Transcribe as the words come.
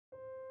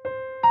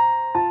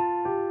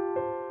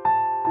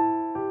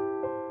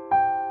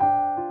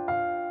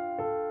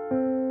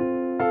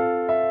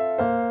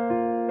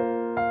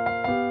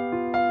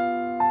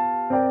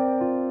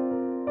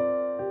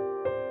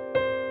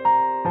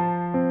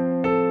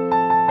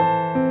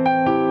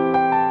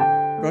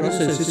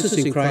Brothers and sisters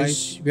in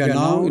Christ, we are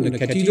now in the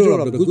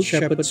Cathedral of the Good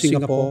Shepherd,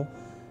 Singapore,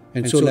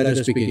 and so let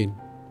us begin.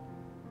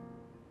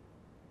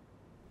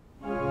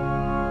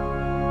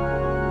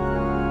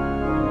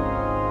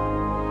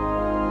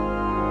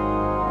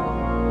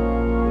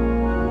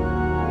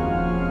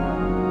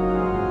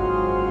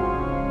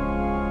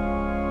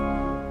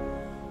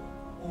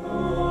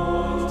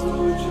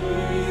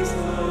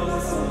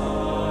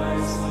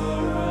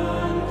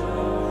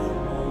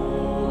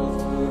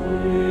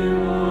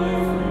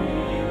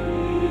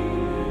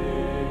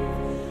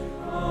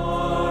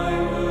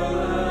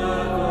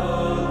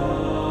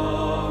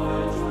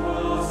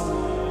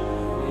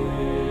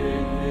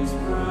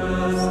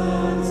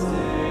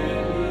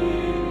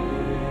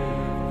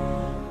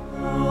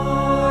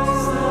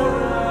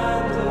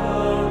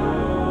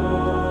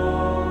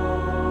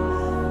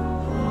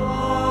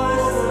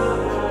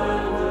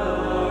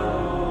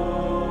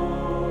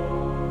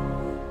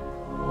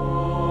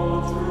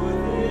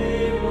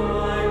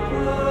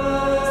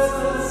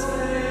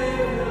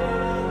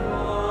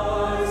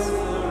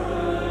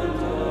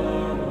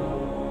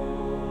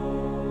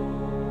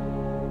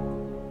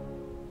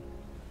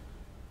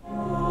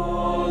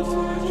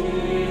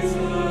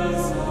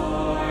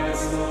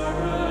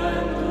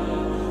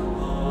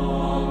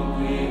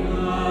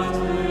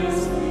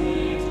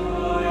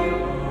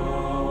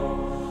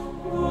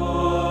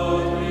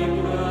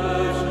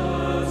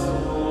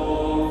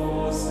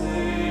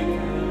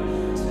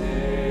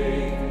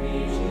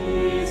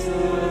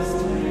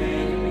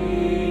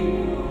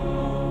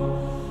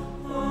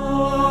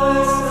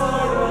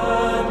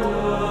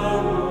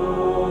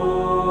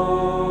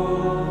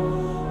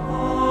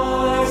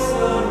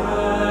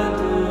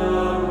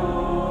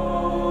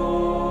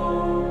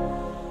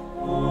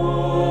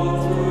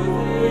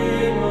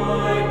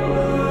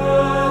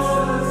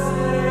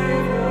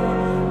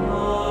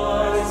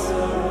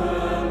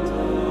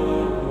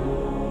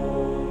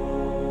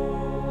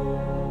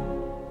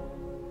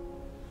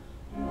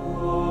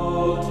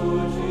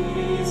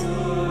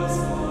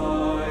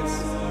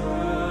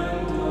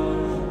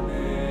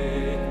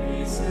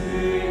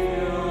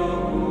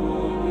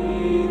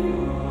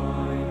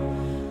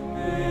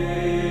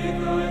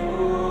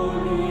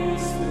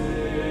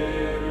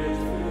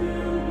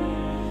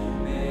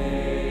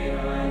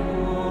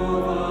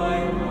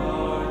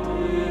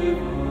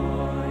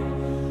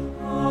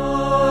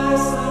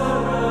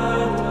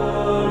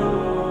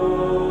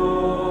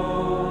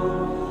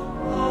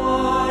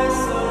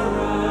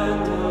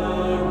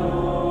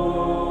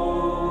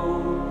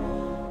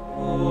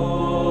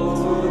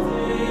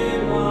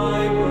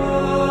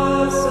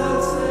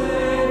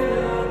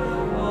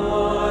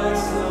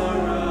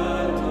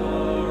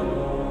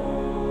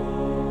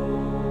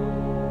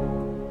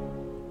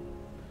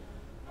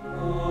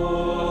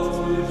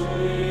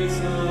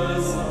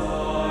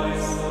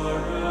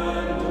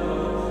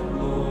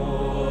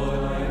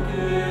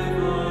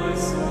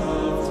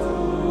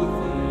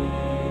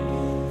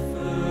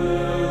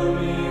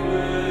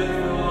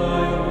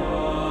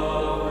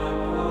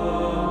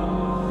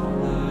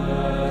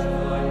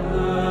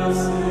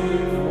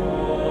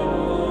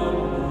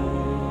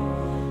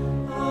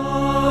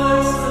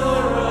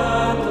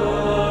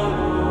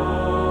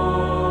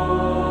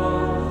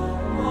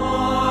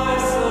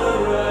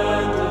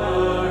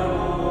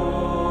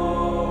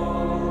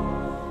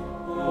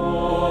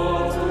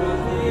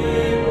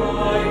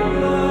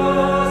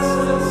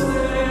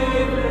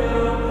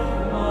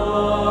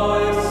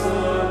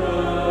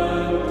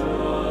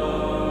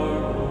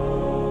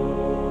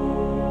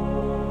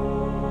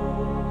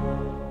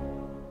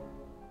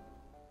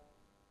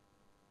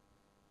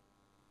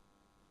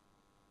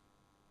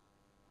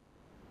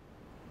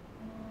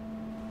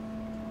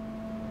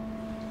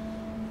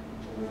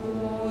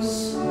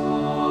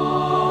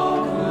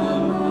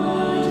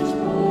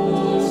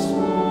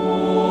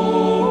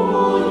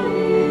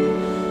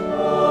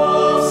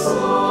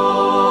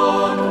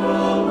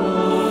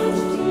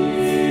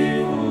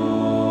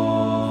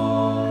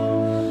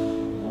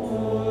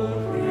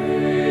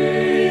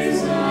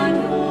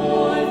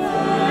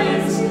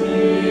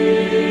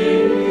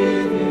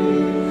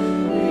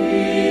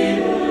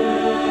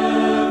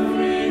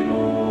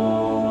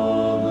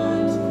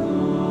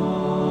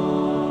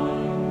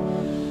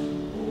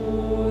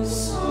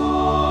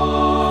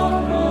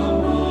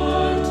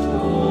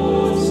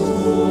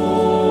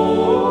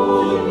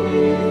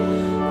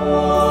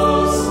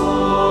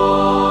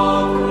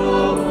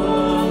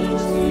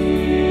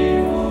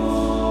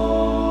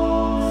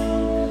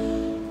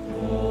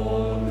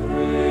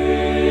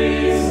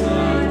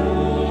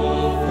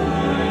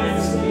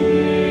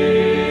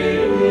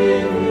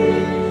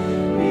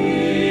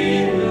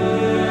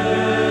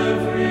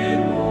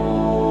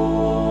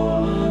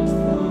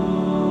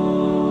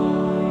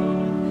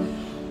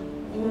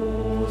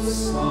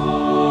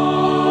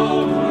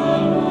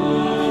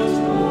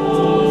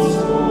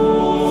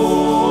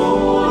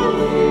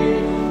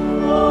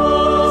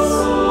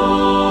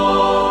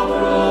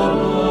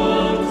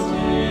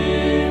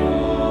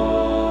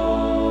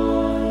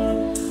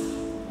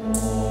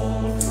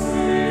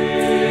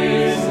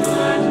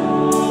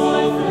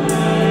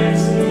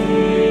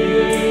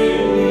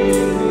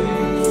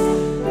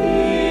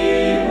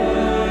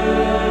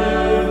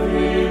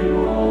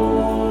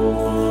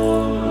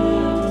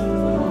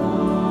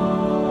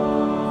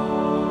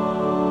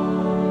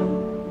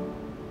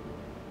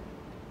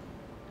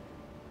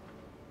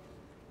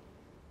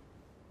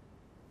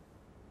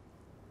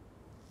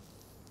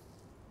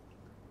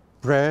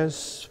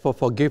 Prayers for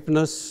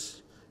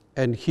forgiveness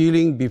and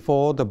healing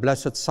before the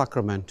Blessed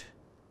Sacrament.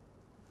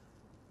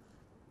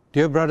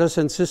 Dear brothers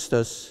and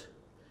sisters,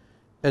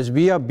 as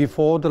we are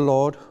before the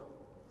Lord,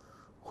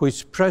 who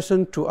is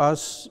present to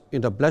us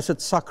in the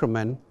Blessed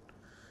Sacrament,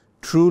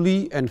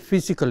 truly and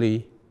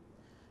physically,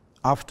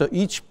 after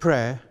each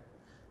prayer,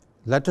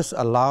 let us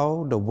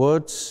allow the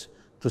words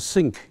to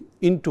sink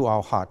into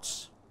our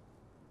hearts.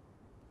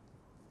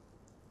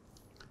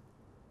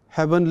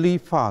 Heavenly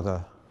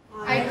Father,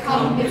 I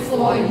come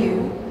before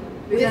you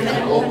with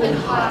an open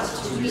heart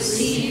to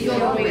receive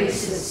your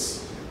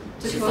graces,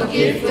 to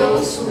forgive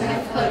those who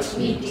have hurt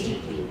me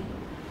deeply.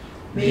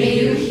 May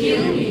you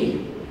heal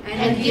me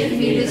and give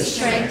me the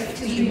strength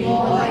to be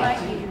more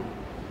like you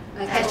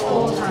at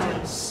all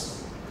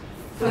times.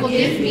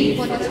 Forgive me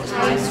for the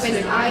times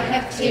when I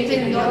have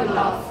taken your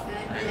love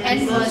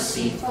and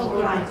mercy for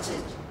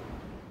granted.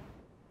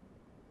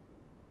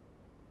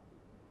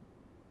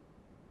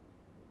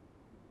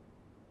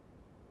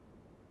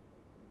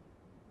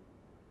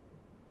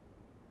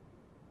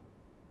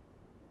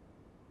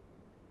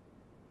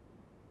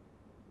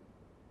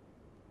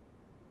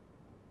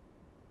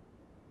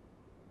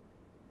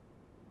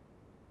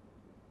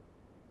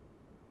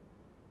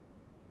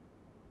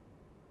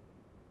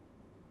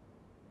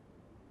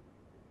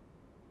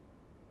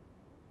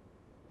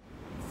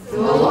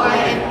 Though I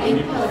am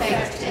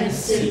imperfect and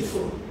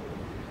sinful,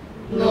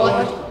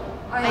 Lord,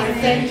 I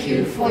thank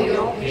you for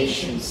your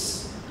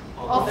patience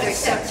of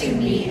accepting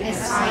me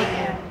as I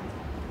am,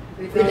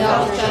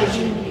 without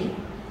judging me,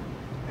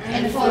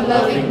 and for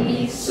loving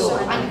me so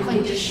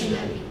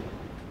unconditionally.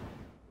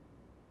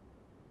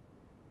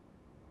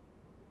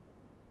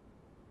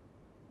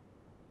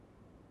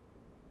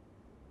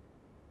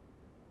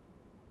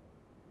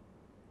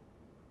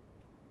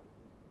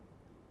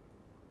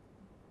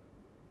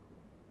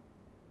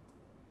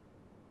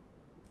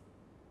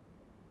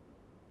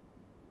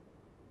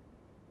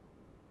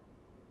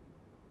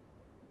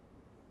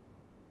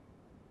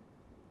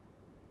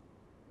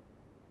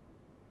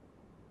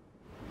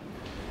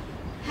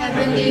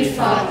 Heavenly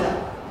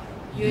Father,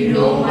 you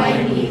know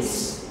my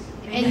needs,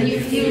 and you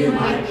feel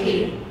my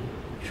pain,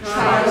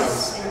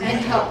 trials, and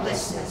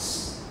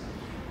helplessness.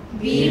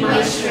 Be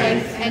my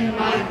strength and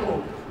my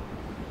hope,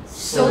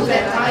 so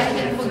that I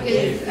can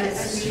forgive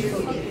as you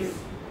forgive,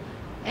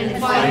 and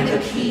find the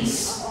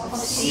peace of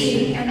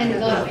seeing and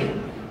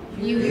loving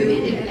you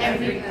in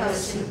every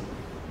person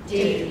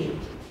daily.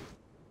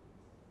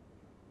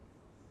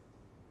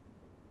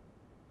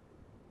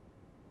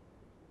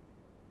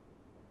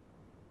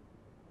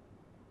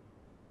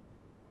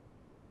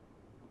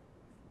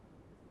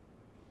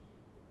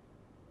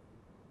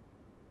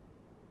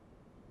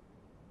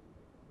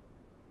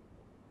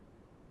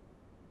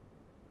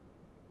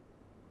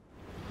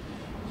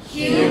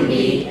 Heal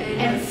me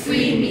and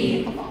free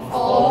me of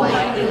all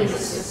my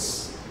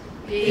illnesses,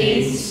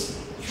 pains,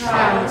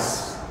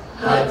 trials,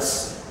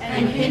 hurts,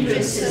 and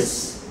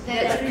hindrances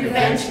that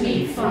prevent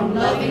me from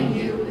loving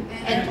you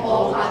and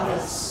all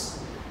others,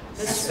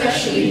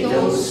 especially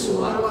those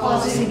who are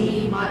causing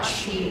me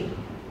much pain.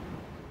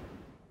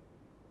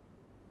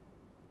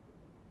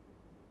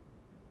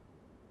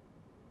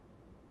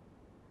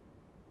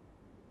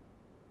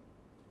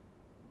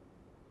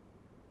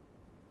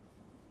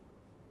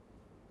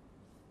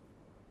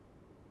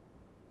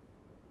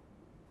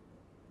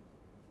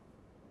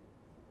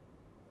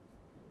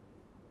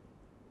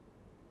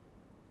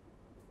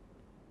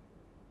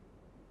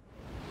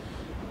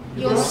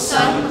 Your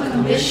Son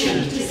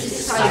commissioned his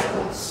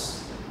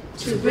disciples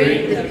to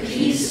bring the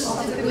peace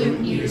of the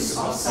good news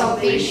of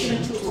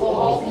salvation to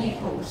all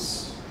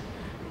peoples.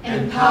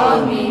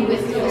 Empower me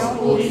with your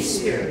Holy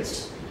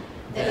Spirit,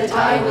 that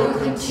I will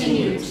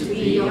continue to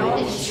be your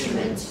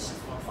instrument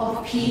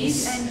of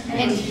peace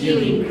and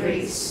healing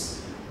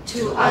grace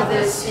to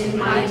others in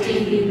my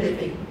daily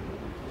living.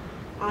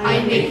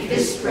 I make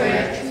this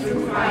prayer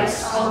through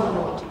Christ our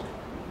Lord.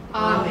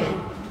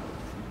 Amen.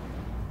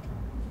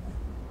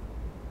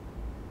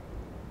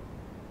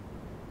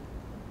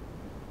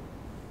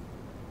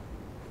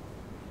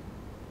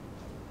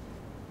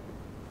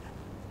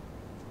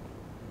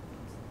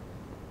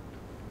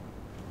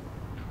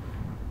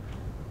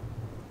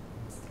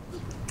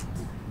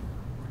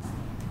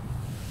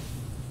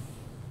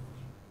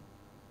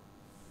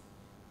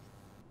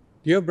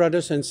 Dear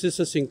brothers and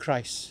sisters in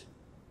Christ,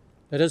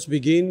 let us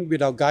begin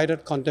with our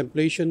guided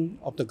contemplation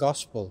of the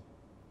Gospel.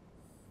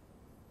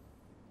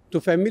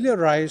 To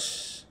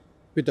familiarize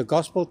with the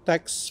Gospel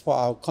text for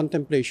our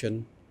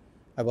contemplation,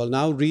 I will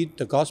now read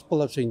the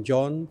Gospel of St.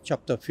 John,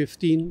 chapter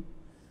 15,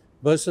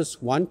 verses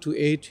 1 to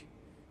 8,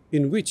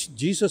 in which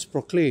Jesus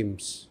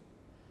proclaims,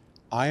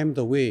 "I am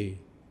the way,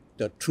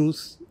 the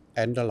truth,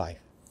 and the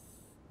life."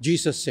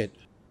 Jesus said,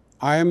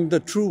 "I am the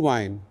true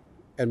vine,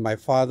 and my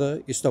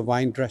Father is the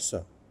vine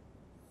dresser.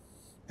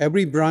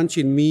 Every branch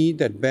in me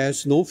that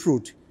bears no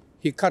fruit,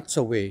 he cuts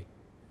away,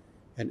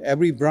 and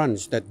every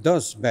branch that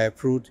does bear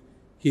fruit,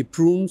 he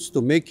prunes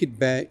to make it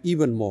bear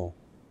even more.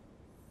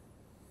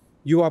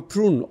 You are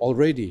pruned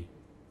already,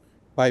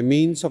 by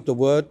means of the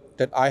word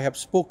that I have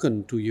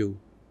spoken to you.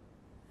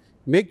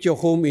 Make your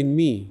home in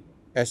me,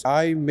 as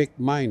I make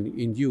mine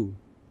in you.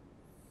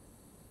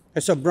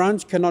 As a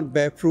branch cannot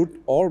bear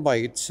fruit all by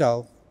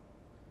itself,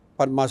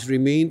 but must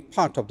remain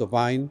part of the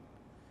vine,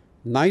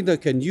 neither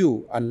can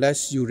you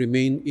unless you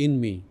remain in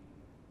me.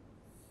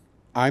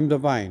 I am the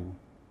vine,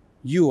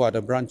 you are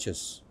the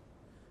branches.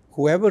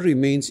 Whoever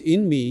remains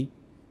in me,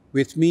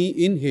 with me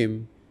in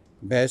him,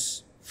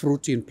 bears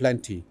fruit in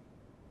plenty.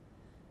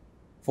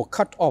 For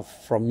cut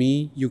off from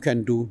me, you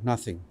can do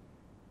nothing.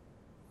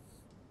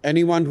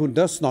 Anyone who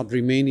does not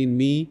remain in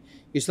me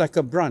is like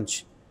a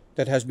branch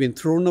that has been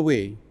thrown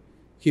away.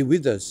 He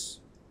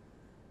withers.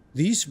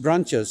 These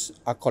branches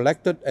are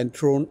collected and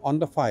thrown on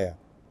the fire,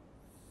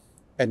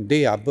 and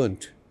they are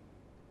burnt.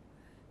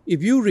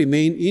 If you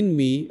remain in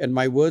me and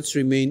my words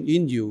remain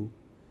in you,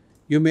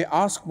 you may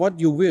ask what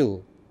you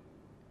will,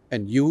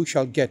 and you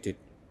shall get it.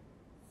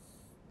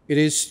 It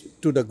is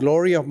to the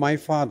glory of my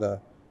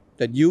Father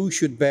that you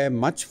should bear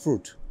much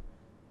fruit,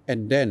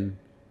 and then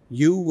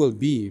you will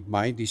be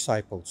my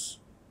disciples.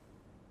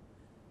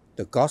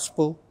 The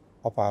Gospel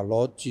of our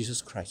Lord Jesus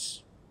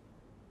Christ.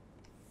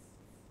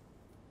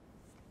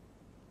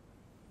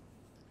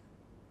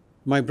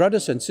 My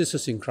brothers and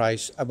sisters in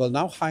Christ, I will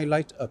now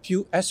highlight a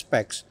few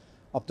aspects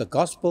of the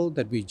Gospel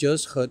that we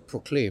just heard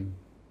proclaimed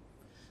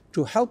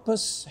to help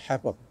us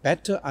have a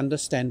better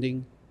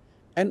understanding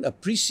and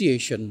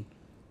appreciation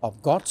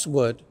of God's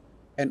Word,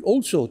 and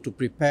also to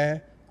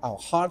prepare our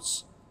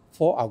hearts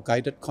for our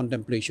guided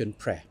contemplation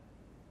prayer.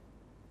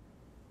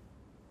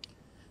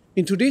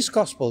 In today's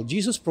Gospel,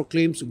 Jesus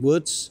proclaims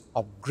words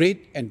of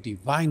great and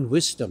divine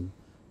wisdom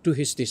to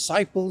his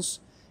disciples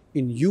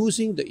in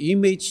using the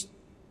image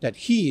that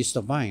he is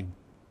the vine.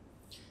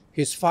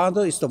 His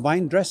Father is the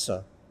vine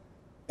dresser,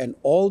 and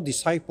all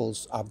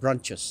disciples are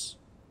branches.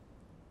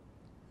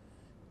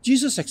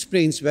 Jesus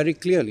explains very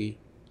clearly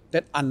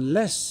that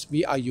unless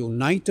we are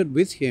united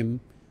with him,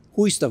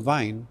 who is the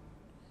vine,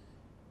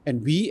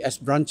 and we as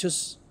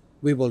branches,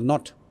 we will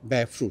not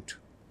bear fruit.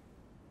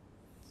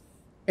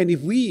 And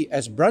if we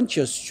as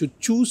branches should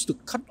choose to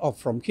cut off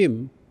from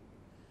him,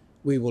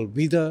 we will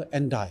wither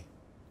and die,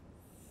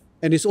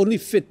 and is only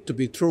fit to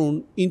be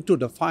thrown into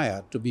the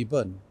fire to be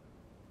burned.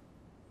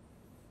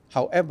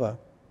 However,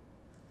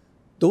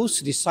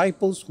 those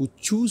disciples who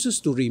chooses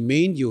to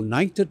remain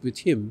united with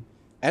him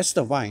as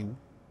the vine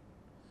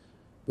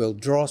will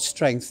draw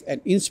strength and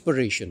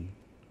inspiration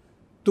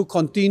to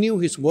continue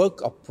his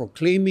work of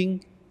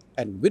proclaiming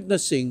and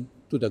witnessing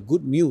to the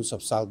good news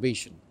of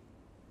salvation.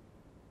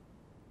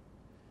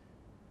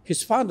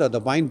 His Father, the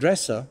vine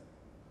dresser,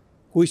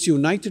 who is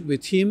united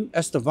with him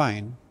as the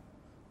vine,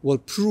 will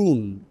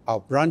prune our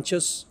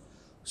branches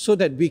so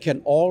that we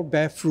can all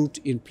bear fruit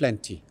in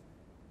plenty.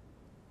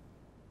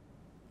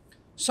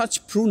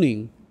 Such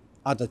pruning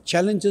are the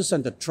challenges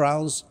and the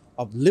trials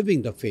of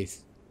living the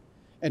faith,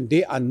 and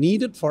they are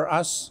needed for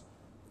us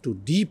to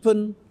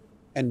deepen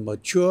and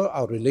mature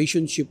our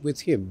relationship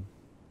with him,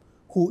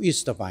 who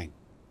is the vine.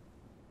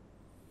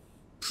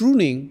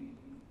 Pruning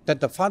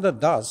that the Father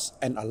does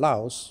and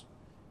allows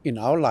in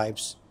our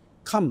lives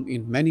come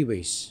in many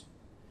ways.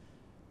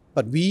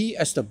 But we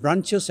as the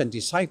branches and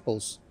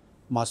disciples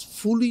must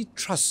fully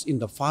trust in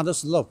the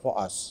Father's love for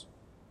us.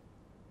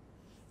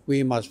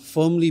 We must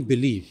firmly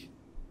believe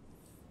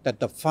that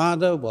the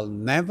Father will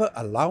never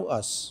allow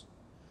us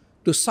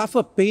to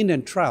suffer pain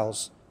and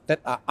trials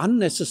that are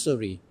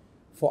unnecessary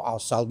for our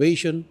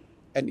salvation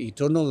and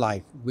eternal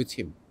life with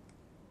him.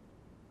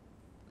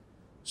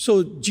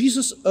 So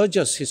Jesus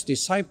urges his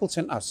disciples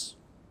and us,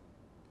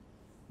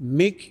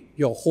 make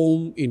your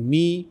home in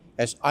me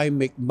as I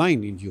make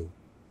mine in you.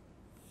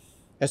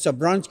 As a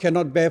branch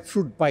cannot bear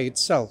fruit by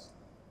itself,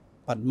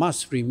 but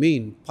must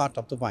remain part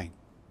of the vine.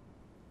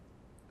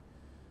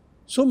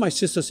 So my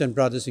sisters and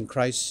brothers in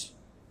Christ,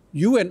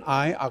 you and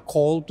I are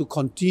called to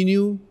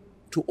continue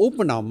to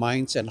open our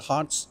minds and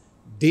hearts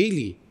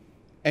daily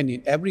and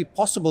in every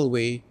possible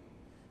way,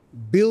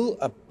 build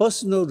a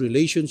personal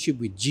relationship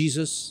with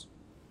Jesus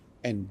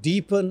and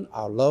deepen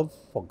our love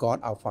for God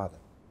our Father.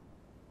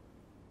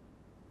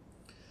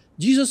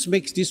 Jesus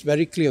makes this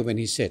very clear when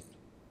he said,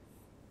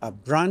 a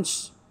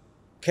branch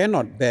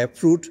cannot bear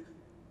fruit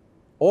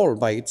all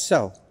by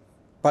itself,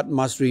 but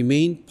must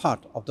remain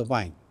part of the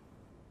vine.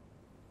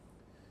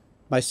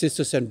 My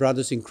sisters and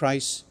brothers in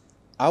Christ,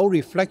 our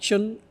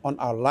reflection on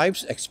our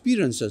life's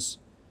experiences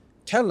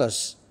tell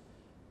us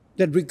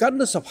that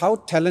regardless of how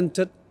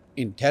talented,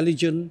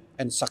 intelligent,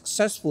 and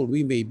successful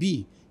we may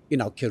be in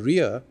our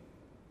career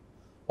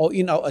or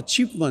in our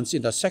achievements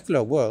in the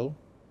secular world,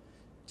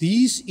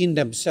 these in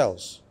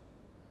themselves,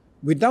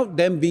 without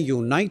them being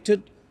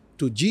united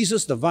to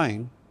Jesus the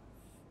vine,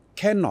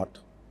 cannot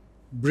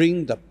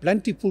bring the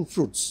plentiful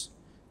fruits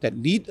that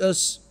lead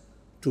us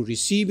to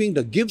receiving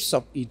the gifts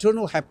of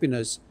eternal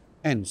happiness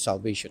and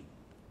salvation.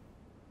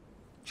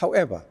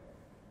 However,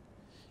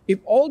 if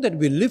all that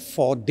we live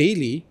for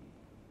daily,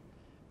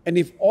 and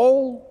if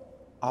all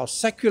our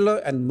secular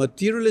and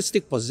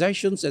materialistic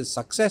possessions and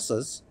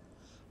successes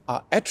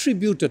are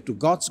attributed to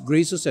God's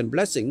graces and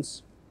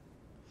blessings,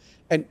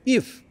 And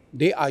if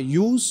they are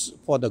used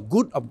for the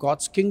good of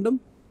God's kingdom,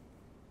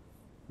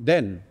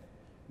 then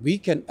we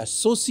can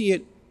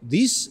associate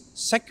these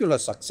secular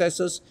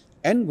successes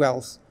and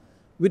wealth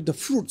with the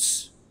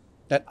fruits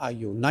that are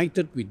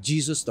united with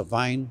Jesus the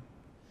vine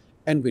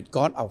and with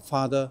God our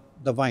Father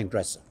the vine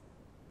dresser.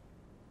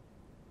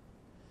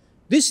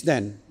 This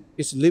then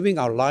is living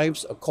our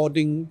lives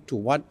according to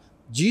what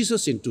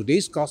Jesus in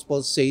today's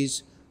gospel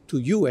says to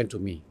you and to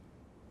me.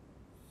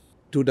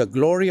 To the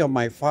glory of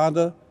my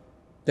Father,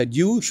 that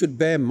you should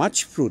bear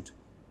much fruit,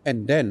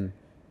 and then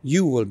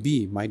you will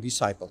be my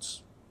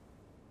disciples.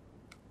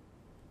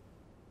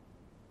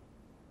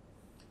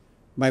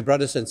 My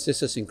brothers and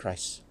sisters in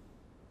Christ,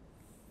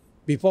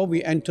 before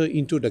we enter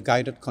into the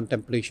guided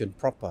contemplation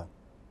proper,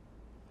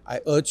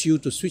 I urge you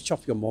to switch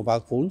off your mobile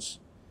phones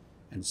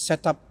and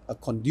set up a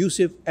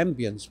conducive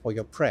ambience for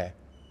your prayer.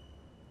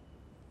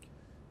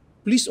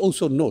 Please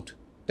also note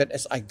that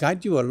as I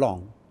guide you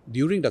along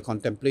during the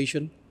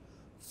contemplation,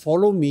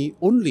 follow me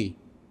only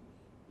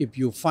if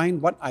you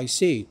find what I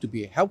say to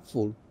be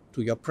helpful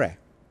to your prayer.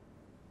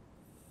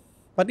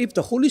 But if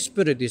the Holy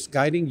Spirit is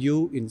guiding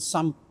you in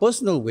some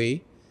personal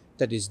way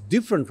that is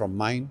different from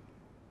mine,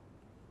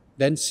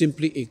 then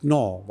simply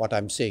ignore what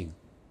I'm saying.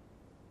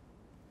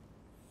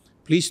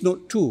 Please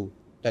note too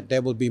that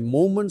there will be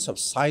moments of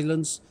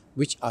silence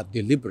which are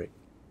deliberate.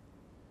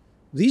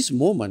 These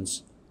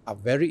moments are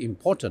very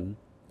important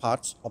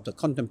parts of the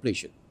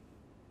contemplation.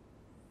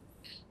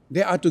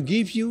 They are to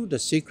give you the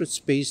sacred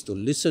space to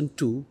listen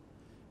to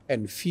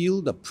and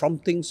feel the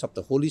promptings of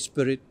the Holy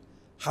Spirit,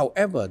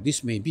 however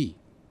this may be.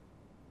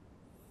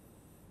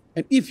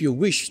 And if you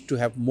wish to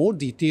have more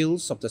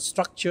details of the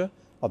structure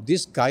of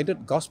this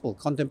guided gospel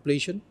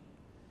contemplation,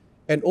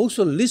 and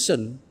also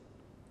listen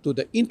to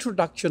the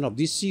introduction of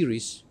this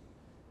series,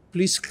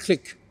 please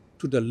click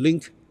to the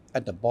link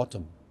at the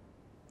bottom.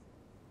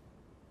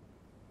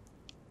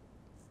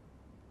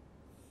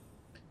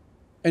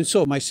 And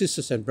so, my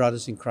sisters and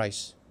brothers in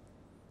Christ,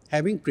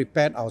 having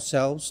prepared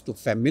ourselves to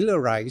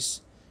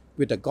familiarize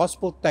with the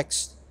gospel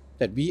text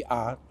that we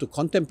are to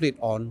contemplate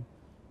on,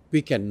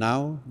 we can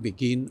now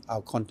begin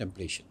our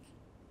contemplation.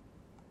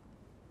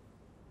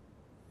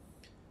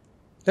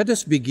 Let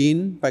us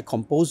begin by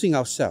composing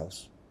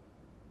ourselves.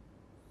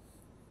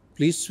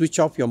 Please switch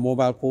off your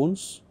mobile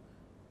phones,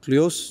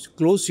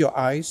 close your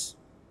eyes,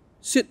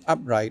 sit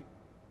upright,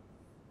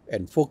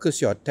 and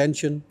focus your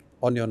attention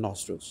on your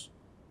nostrils.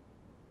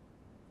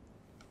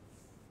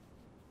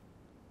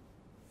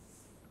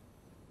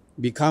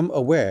 Become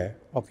aware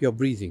of your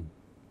breathing.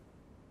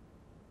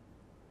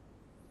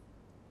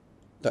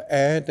 The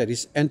air that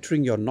is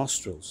entering your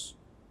nostrils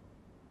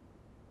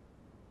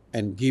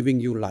and giving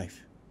you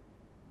life.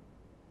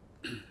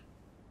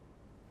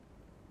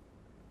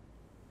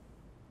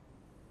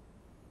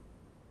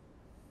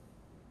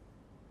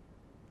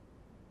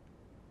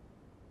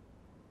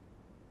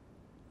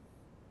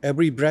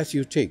 Every breath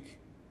you take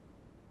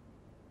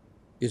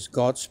is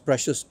God's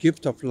precious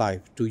gift of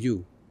life to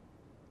you.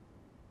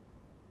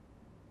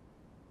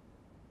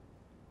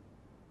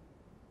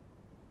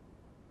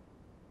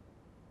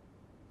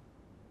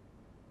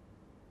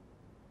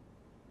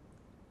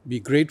 Be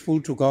grateful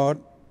to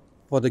God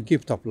for the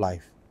gift of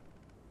life.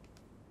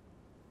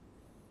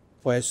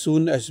 For as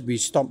soon as we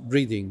stop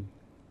breathing,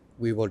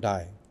 we will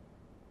die.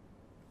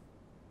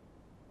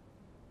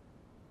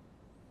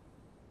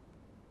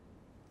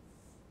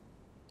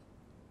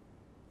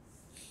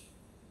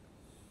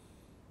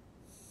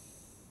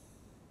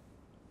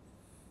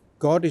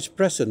 God is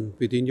present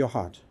within your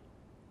heart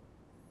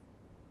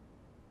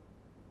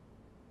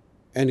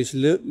and is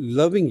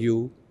loving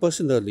you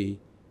personally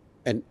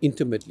and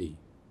intimately.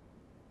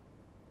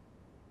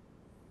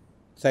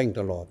 Thank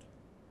the Lord.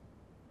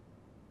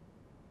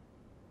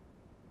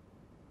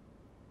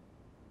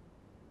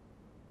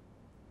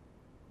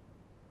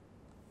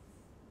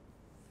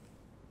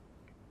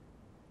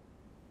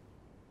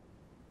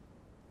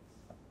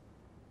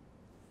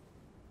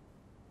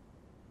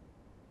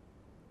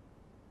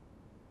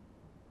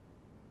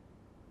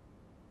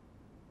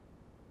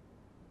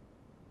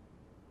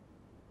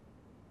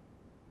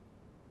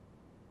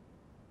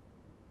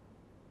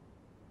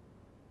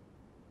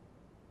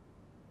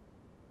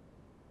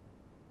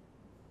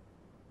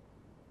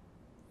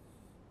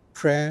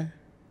 Prayer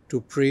to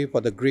pray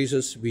for the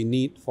graces we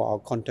need for our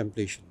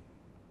contemplation.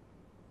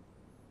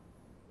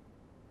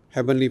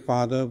 Heavenly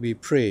Father, we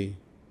pray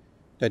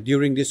that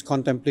during this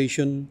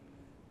contemplation,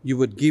 you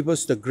would give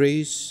us the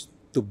grace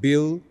to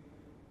build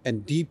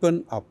and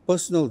deepen our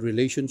personal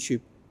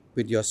relationship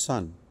with your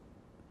Son,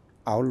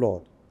 our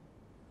Lord,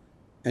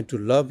 and to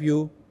love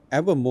you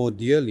ever more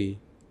dearly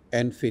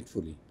and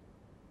faithfully.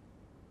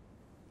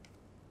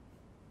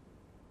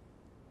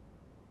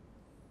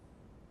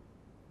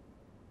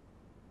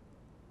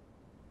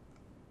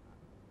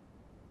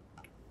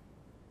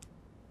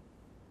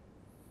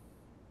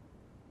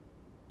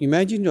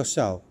 Imagine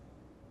yourself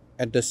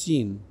at the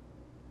scene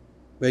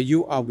where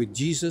you are with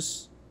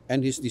Jesus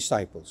and his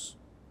disciples.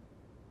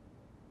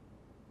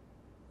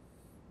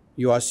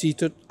 You are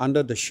seated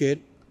under the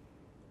shade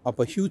of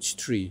a huge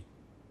tree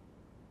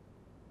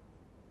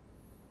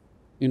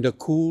in the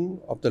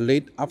cool of the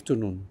late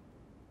afternoon.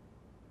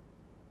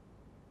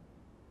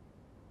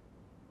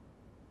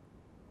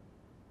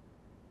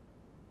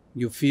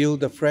 You feel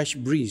the fresh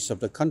breeze of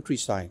the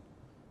countryside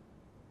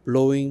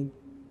blowing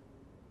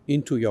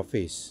into your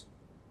face.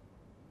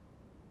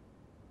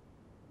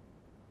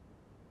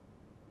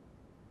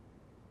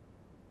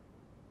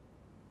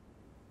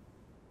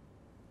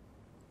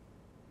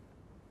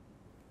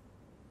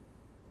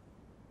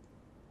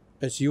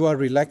 As you are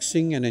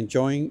relaxing and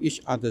enjoying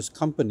each other's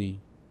company,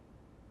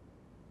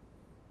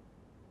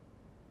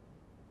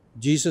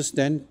 Jesus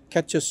then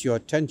catches your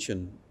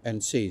attention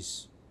and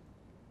says,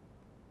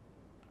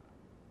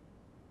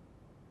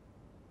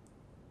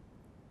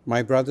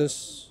 "My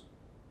brothers,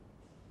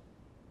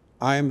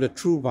 I am the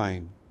true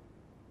vine,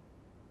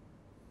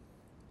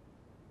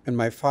 and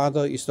my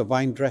Father is the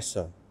vine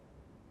dresser.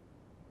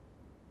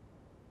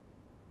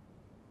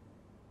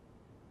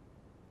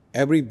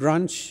 Every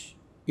branch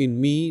in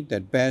me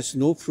that bears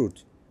no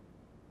fruit,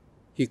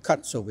 he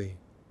cuts away.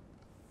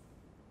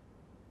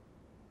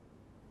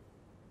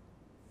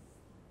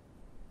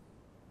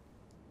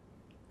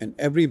 And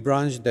every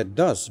branch that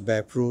does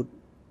bear fruit,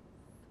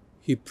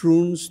 he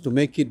prunes to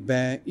make it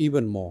bear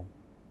even more."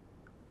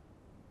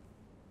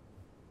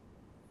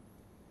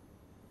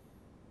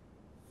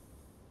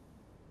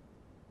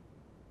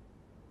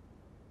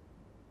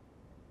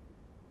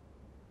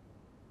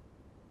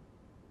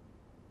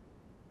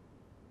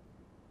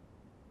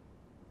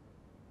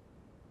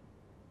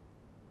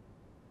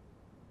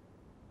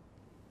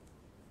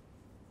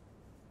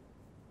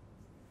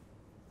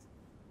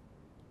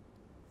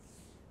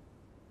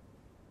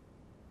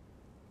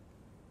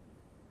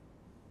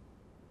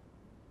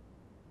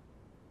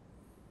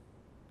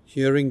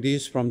 Hearing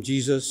this from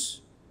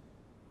Jesus,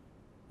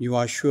 you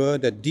are sure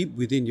that deep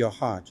within your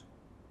heart,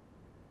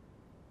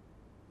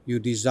 you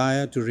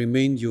desire to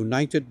remain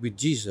united with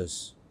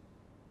Jesus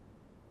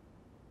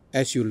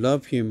as you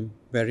love him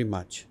very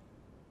much.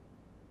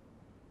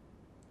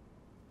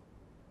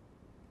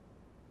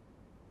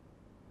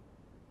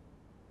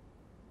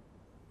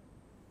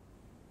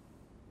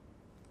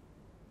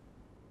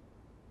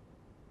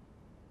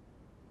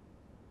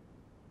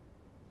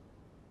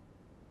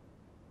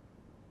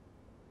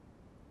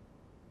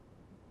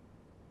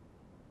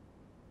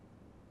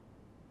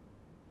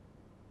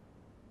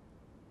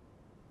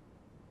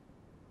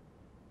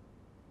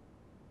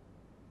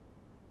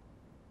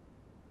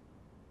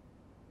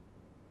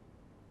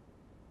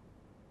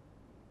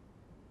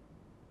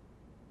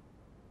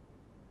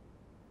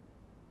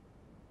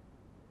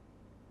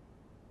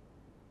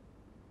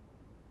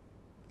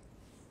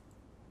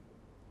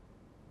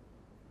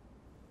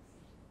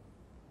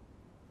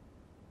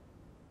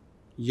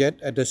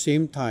 Yet at the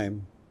same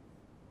time,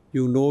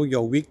 you know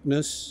your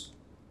weakness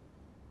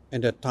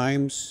and the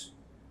times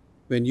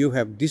when you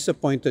have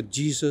disappointed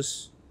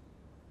Jesus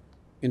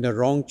in the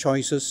wrong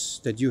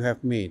choices that you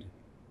have made.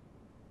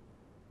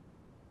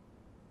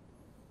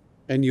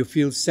 And you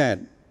feel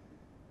sad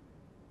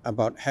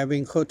about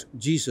having hurt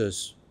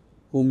Jesus,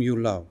 whom you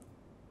love.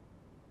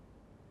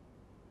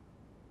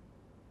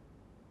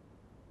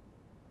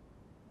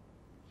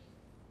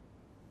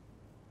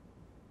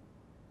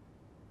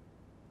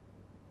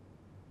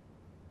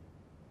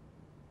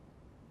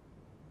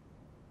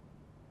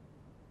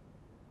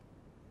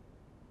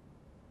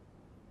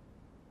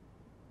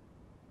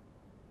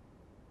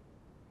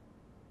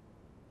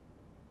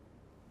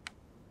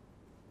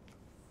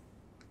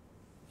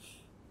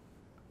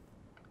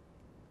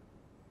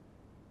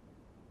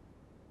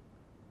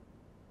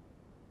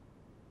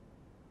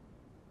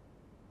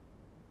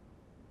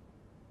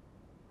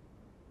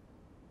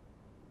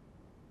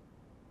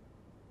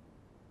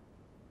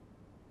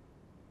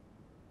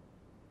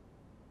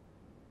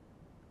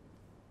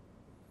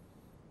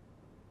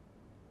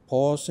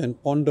 Pause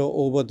and ponder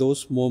over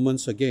those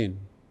moments again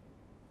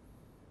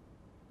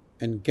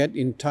and get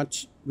in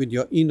touch with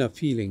your inner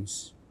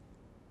feelings.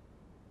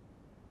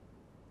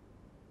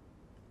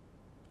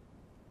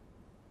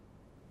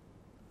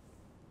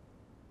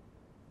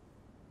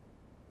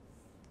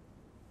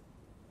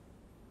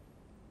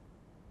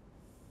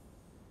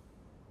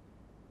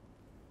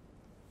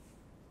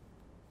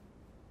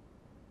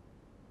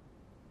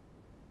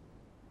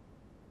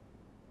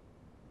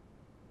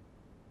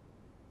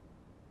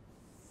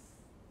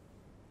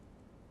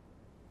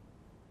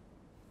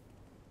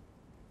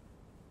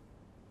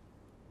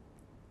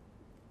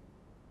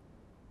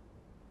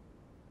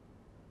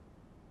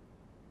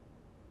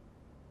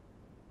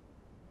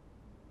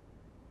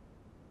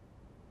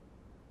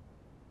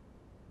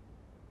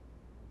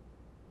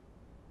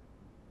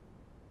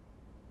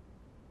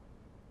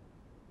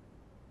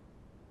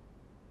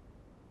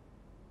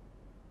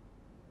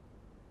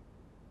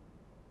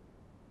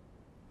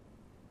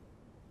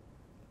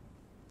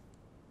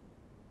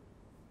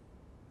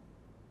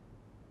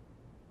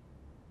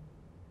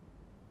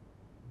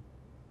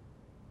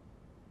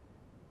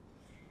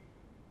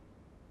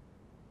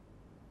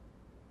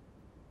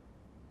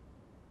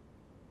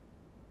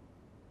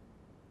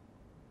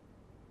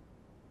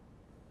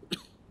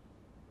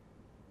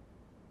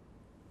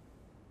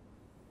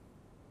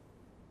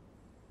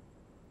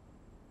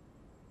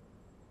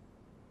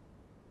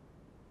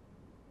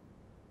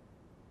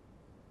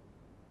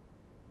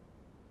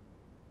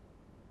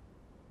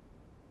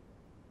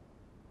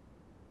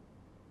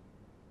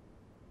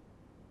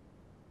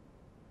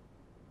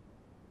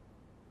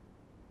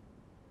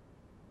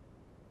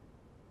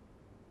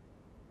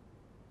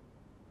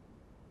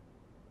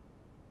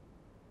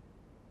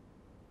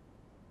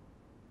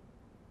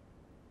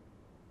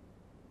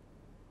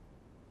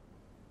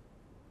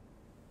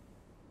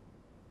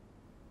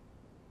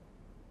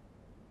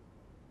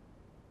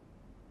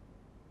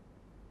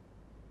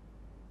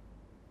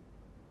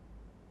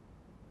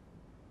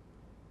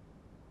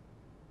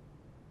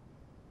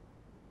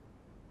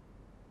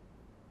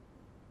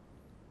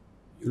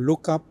 You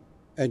look up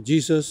at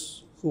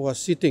Jesus who was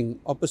sitting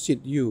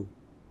opposite you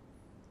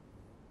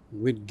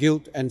with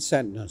guilt and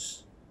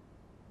sadness.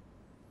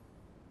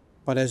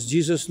 But as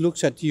Jesus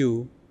looks at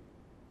you,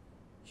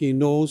 he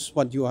knows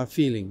what you are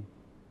feeling.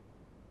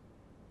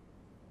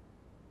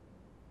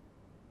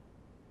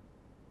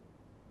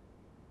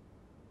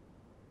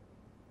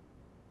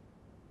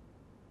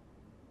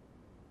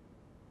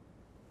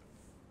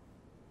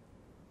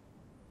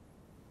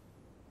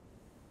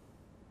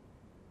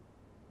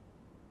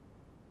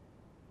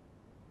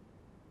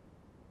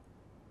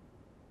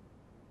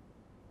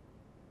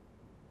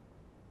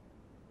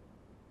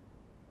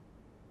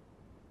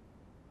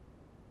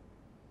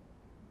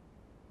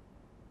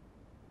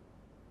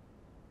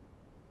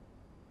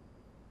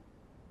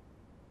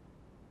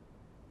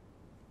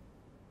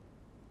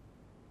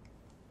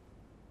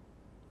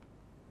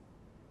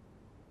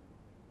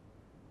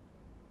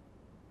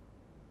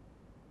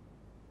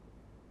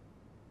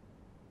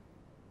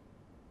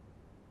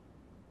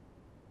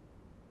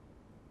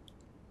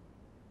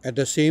 At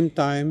the same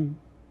time,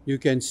 you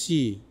can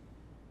see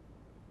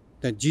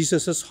that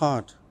Jesus'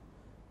 heart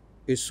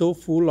is so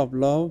full of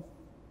love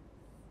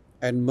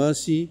and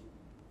mercy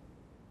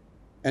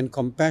and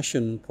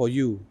compassion for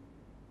you.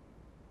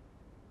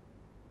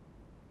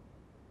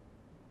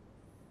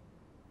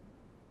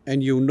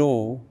 And you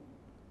know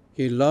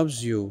he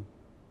loves you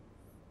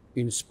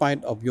in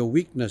spite of your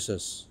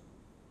weaknesses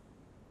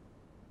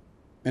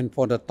and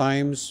for the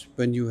times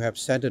when you have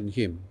saddened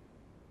him.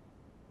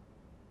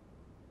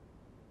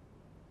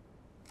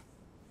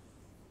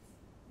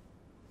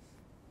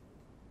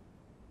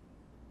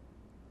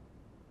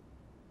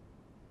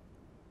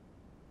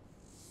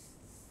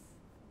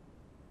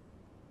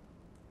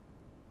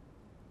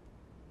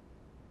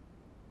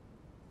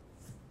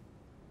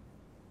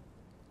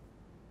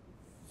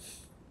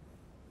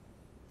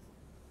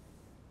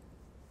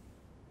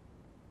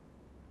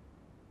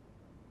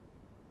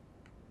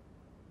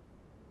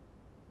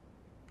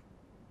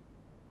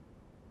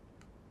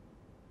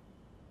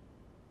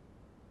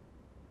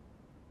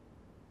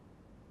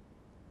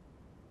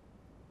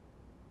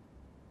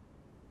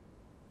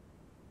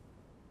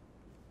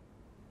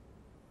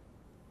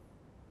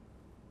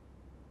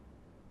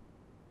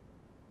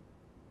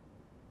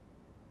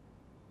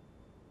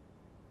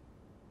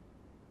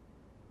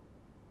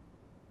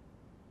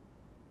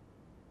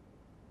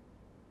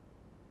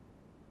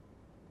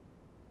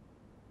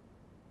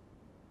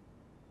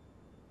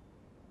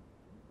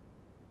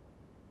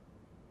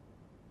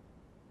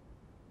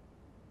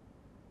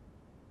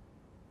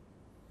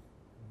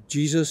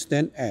 Jesus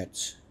then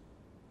adds,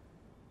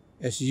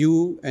 as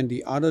you and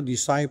the other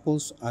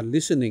disciples are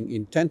listening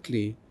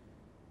intently,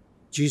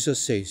 Jesus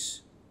says,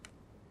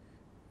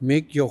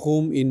 "Make your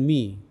home in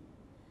me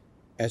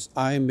as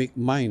I make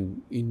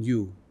mine in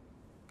you."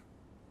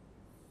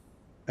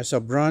 As a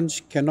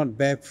branch cannot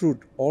bear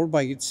fruit all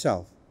by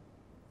itself,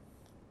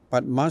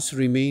 but must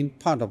remain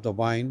part of the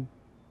vine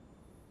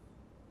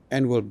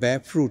and will bear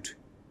fruit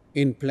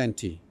in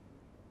plenty.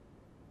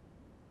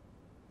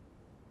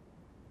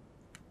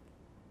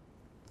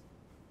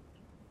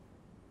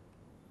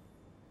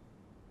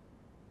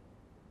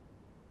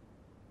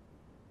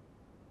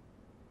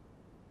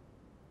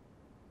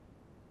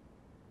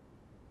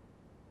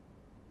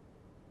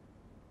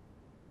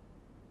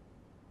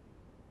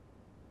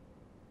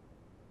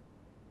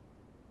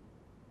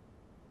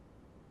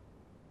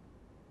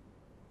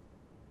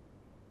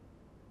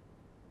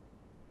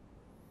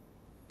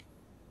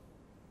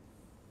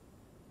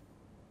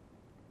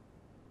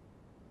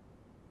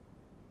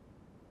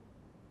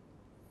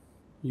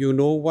 You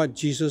know what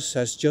Jesus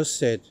has just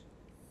said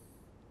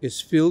is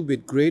filled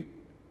with great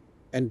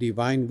and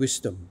divine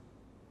wisdom.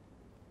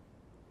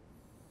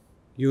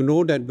 You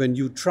know that when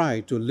you try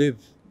to live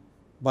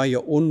by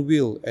your own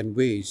will and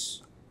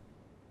ways,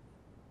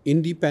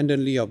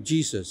 independently of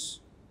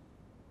Jesus,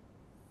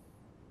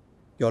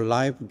 your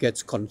life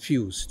gets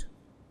confused,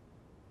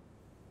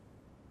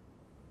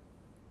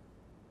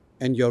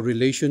 and your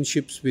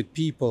relationships with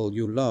people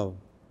you love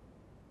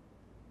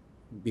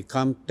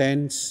become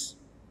tense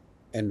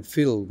and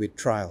filled with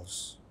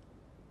trials.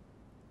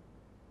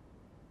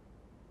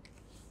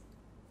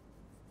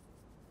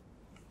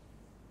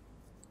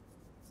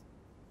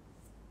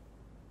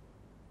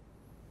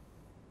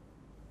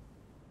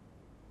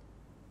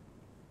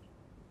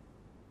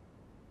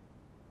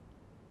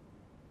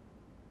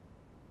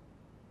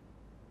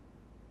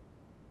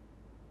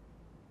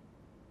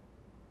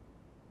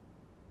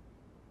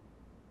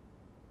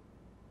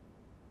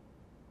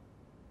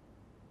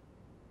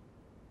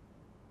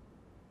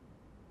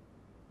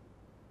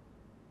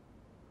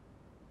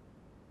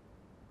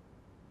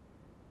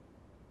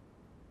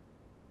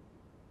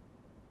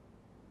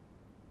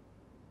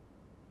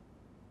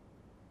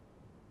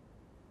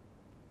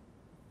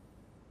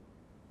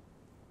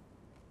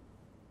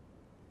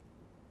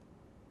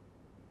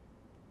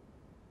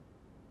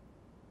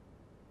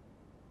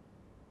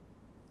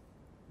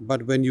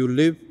 But when you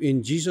live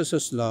in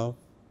Jesus' love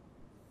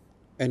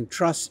and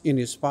trust in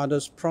his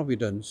Father's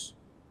providence,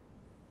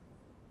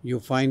 you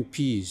find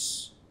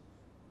peace,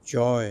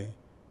 joy,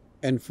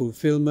 and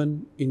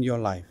fulfillment in your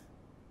life.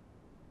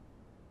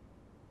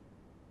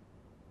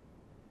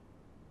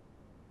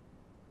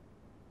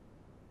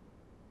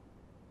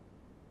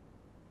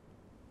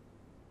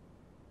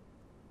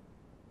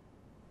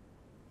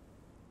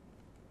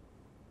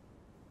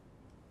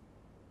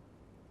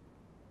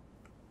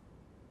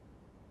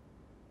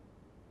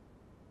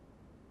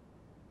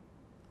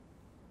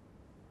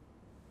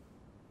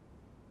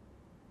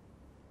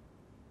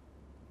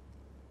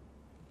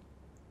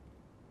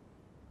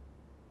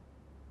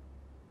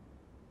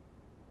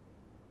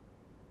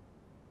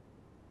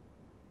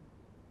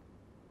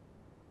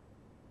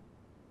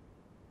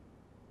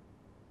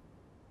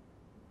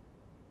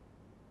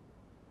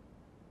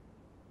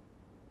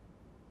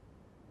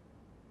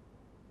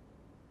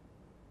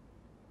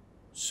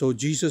 So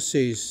Jesus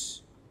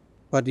says,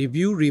 "But if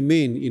you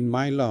remain in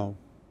my love,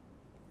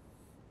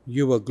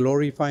 you will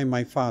glorify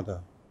my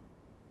Father.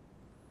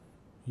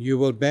 You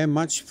will bear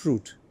much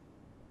fruit,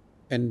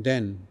 and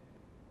then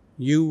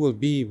you will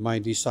be my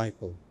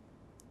disciple."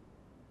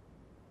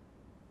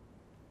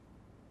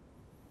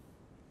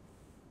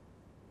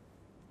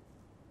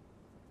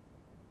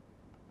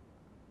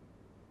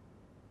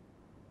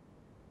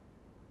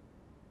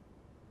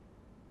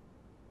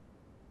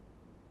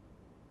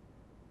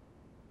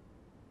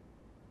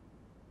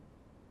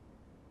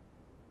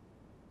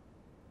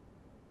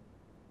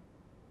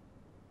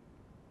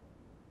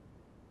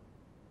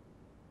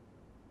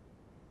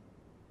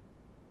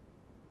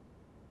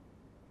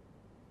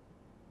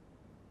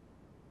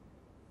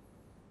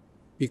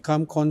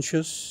 Become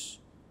conscious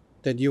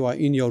that you are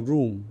in your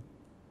room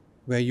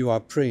where you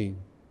are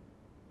praying.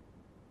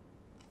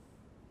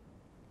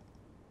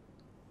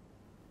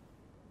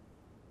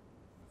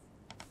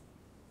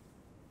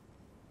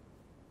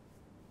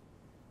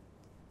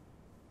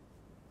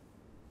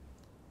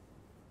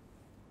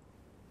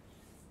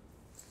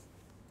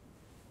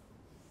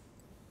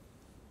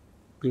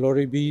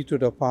 Glory be to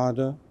the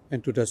Father,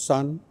 and to the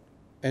Son,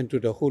 and to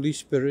the Holy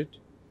Spirit,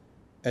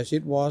 as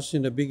it was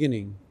in the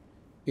beginning,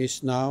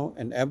 is now,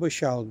 and ever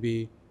shall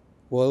be,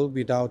 world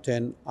without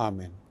end.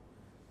 Amen.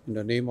 In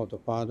the name of the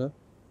Father,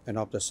 and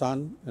of the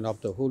Son, and of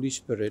the Holy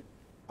Spirit.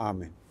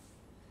 Amen.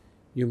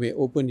 You may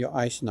open your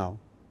eyes now.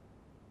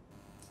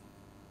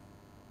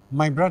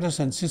 My brothers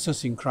and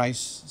sisters in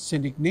Christ,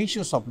 St.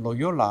 Ignatius of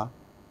Loyola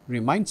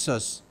reminds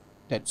us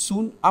that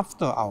soon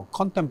after our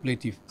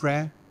contemplative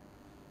prayer,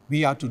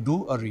 we are to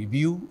do a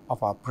review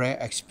of our prayer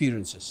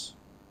experiences.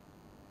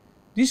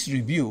 This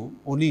review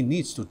only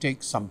needs to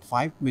take some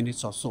 5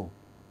 minutes or so.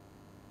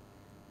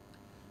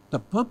 The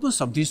purpose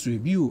of this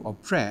review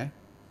of prayer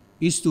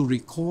is to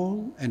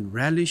recall and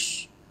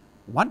relish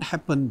what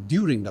happened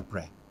during the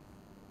prayer,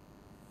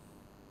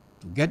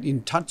 to get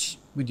in touch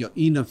with your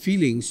inner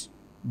feelings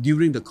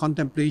during the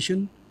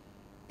contemplation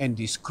and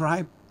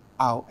describe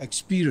our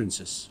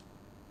experiences.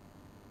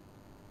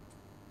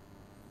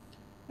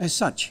 As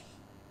such,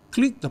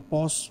 click the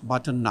pause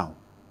button now.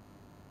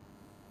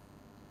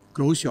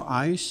 Close your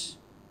eyes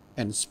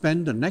and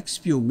spend the next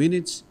few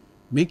minutes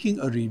making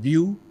a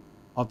review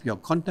of your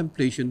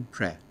contemplation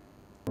prayer.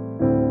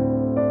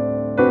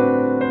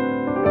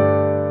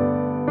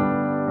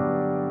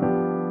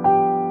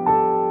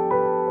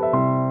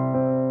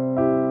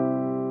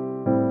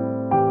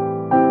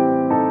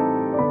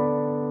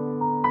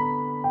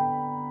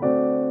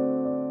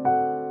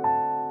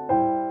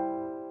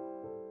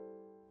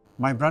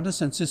 My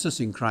brothers and sisters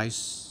in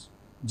Christ,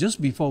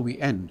 just before we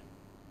end,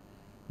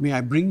 may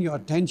I bring your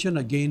attention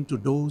again to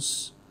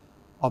those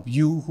of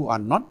you who are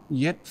not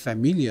yet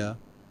familiar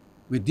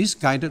with this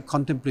guided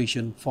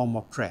contemplation form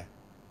of prayer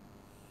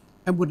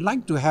and would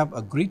like to have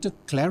a greater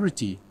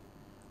clarity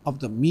of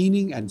the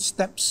meaning and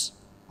steps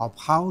of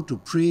how to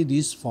pray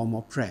this form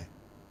of prayer.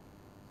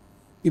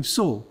 If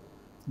so,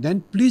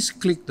 then please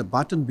click the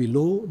button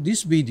below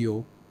this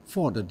video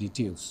for the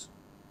details.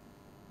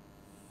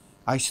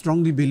 I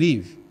strongly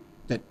believe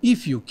that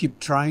if you keep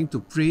trying to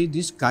pray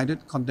this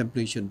guided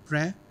contemplation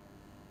prayer,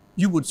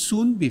 you would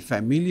soon be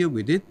familiar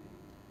with it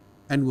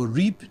and will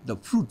reap the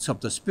fruits of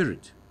the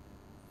Spirit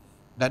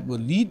that will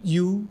lead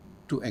you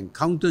to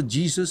encounter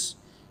Jesus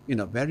in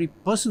a very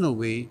personal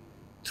way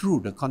through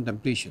the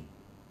contemplation.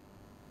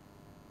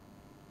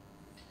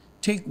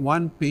 Take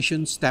one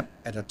patient step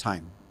at a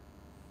time,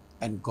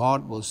 and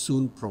God will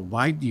soon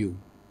provide you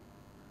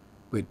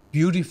with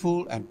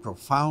beautiful and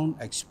profound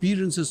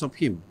experiences of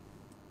Him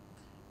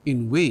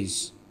in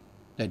ways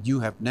that you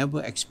have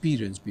never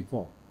experienced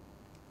before.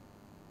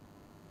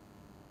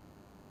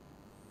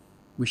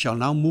 We shall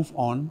now move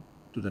on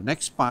to the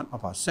next part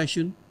of our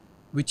session,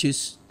 which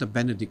is the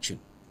benediction.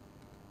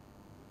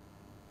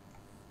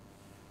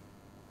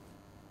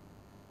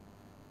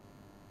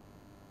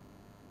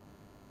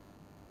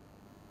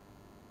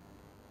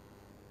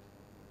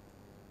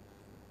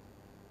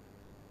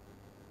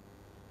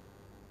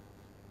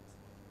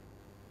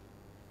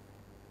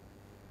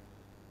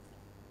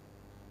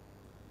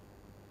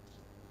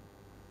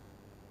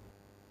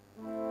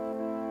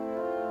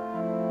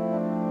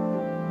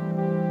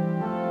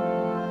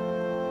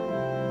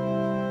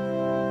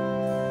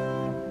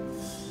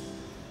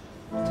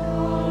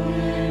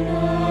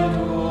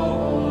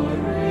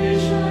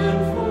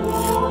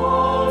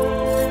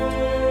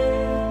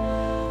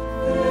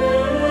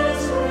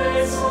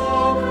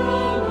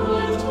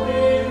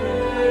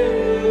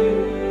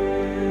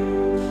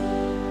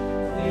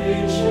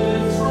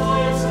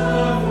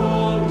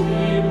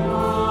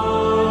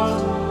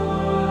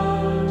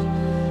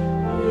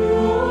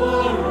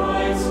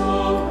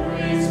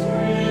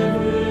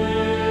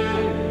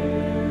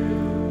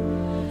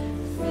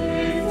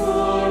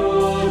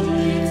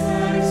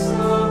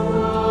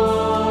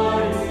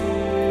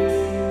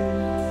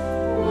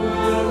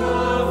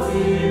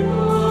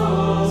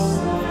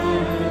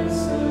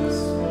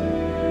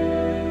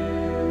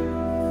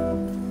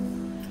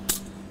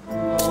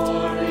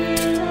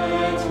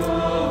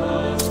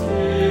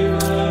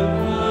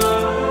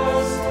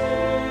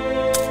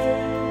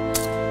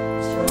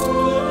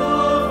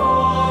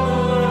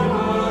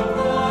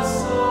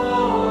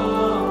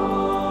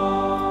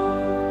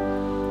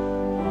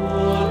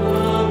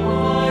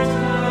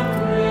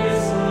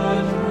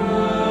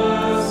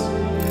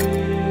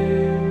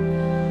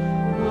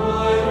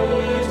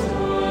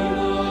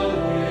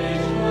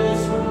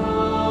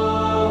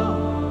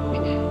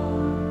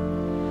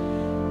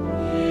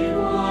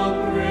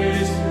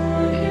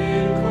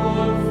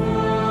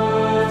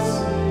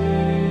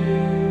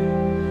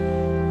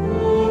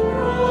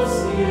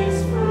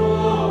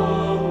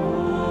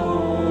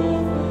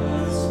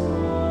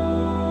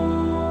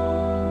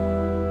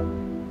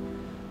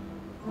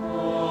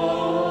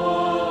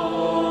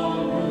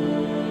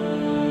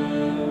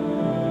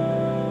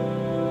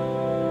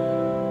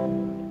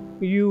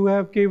 you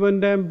have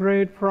given them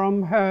bread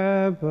from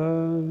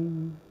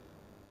heaven.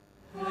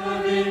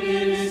 Having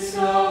in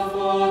itself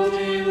all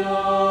delight.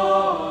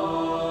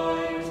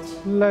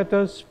 Let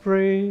us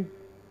pray.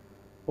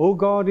 O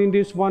God, in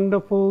this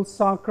wonderful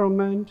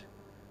sacrament,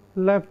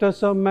 left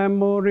us a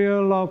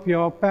memorial of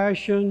your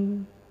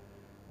passion.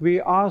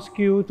 We ask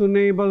you to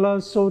enable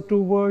us so to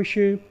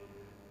worship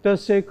the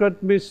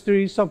sacred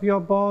mysteries of your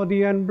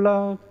body and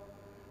blood,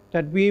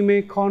 that we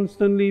may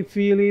constantly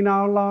feel in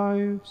our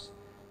lives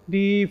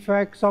the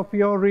effects of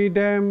your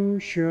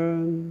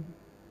redemption.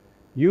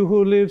 You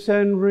who lives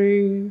and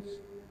reigns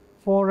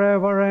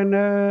forever and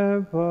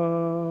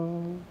ever.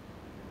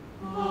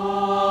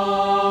 Amen.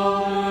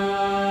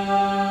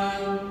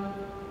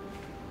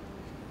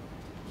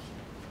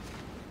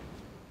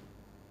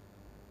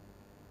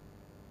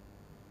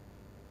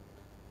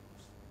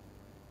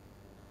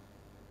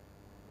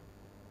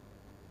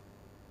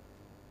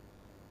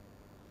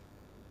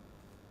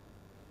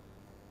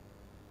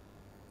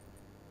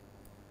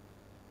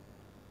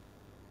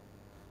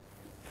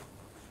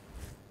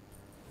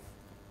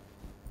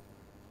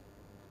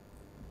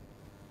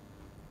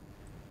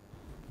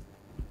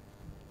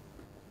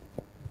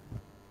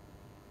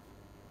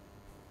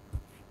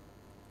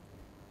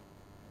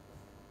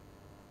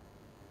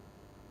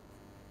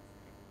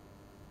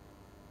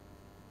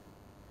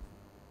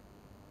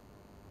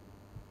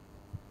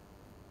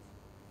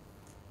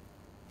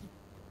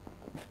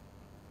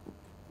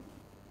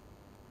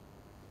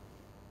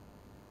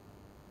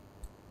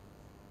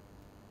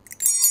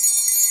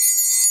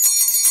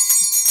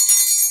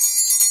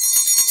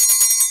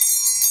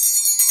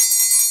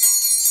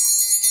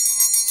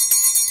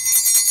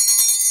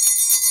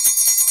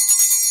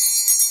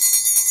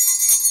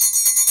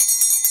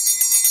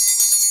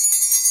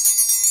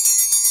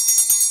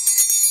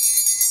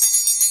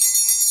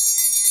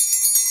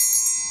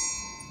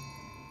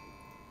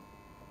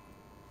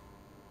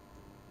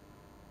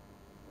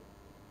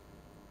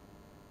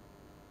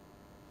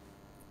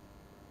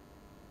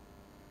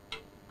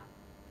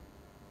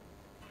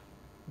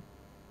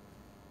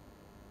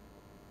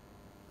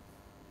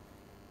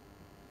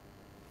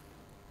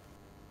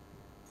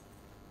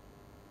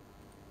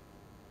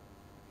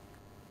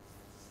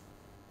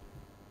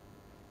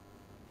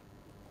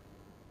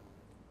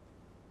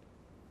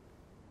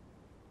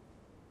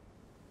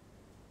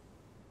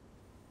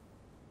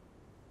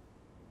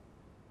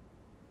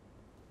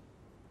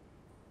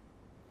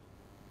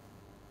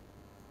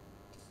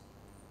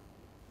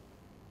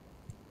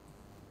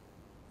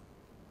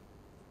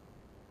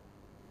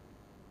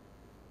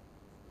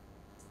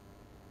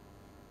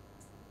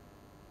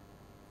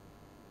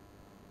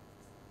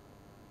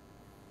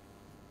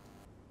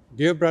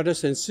 Dear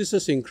brothers and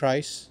sisters in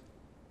Christ,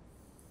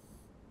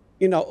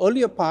 in our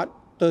earlier part,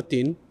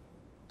 13,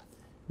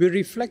 we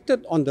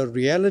reflected on the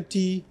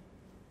reality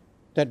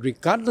that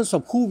regardless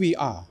of who we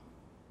are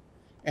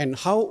and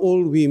how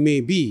old we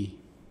may be,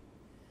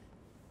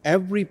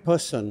 every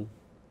person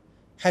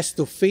has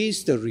to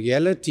face the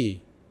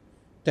reality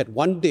that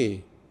one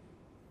day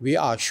we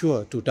are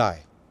sure to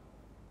die.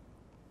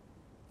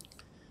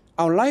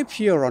 Our life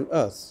here on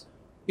earth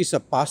is a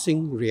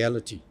passing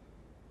reality,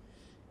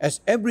 as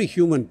every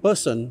human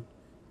person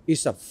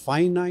is a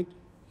finite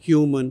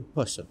human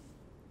person.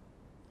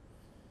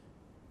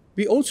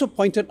 We also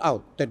pointed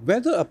out that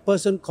whether a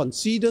person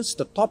considers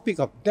the topic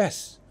of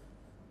death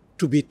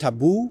to be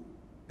taboo,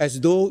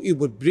 as though it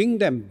would bring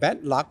them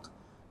bad luck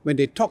when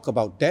they talk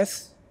about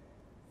death,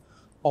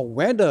 or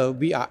whether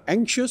we are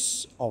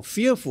anxious or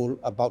fearful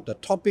about the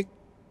topic,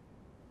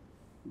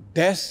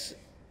 death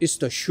is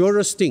the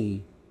surest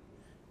thing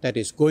that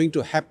is going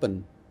to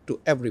happen to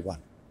everyone.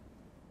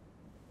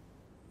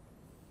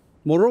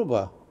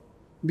 Moreover,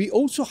 we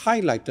also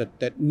highlighted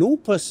that no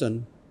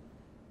person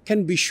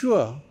can be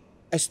sure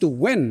as to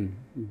when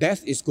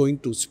death is going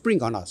to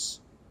spring on us,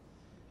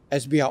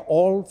 as we are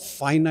all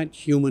finite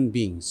human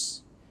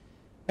beings.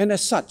 And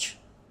as such,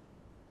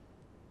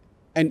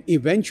 an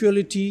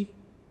eventuality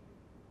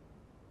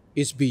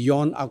is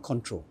beyond our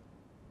control.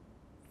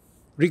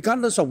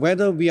 Regardless of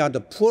whether we are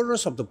the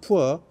poorest of the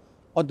poor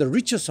or the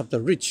richest of the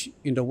rich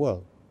in the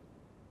world.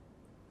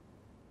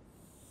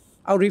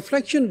 Our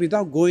reflection,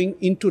 without going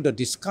into the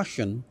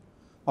discussion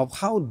of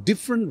how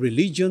different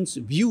religions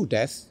view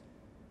death,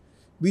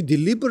 we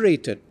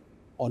deliberated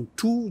on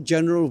two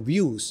general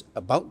views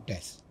about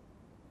death.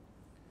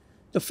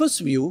 The first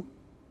view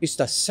is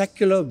the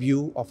secular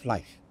view of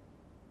life.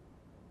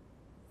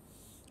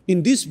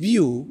 In this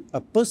view, a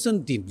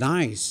person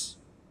denies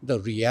the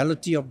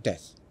reality of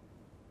death.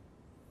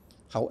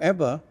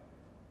 However,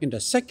 in the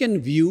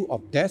second view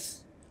of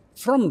death,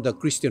 from the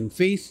Christian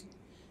faith,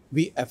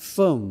 we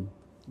affirm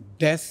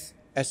death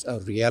as a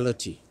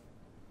reality.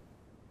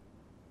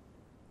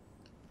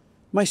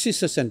 My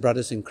sisters and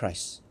brothers in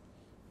Christ,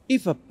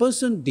 if a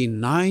person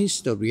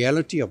denies the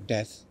reality of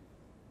death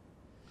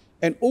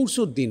and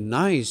also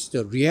denies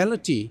the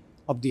reality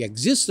of the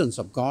existence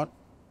of God,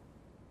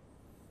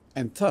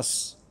 and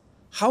thus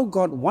how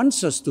God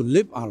wants us to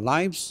live our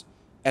lives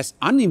as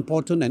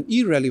unimportant and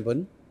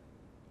irrelevant,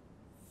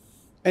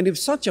 and if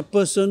such a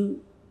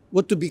person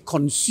were to be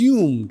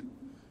consumed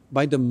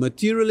by the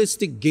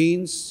materialistic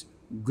gains,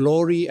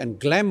 glory, and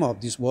glamour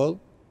of this world,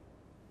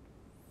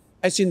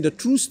 as in the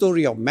true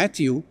story of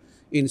Matthew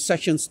in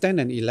sections 10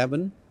 and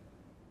 11,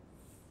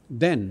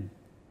 then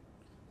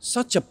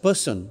such a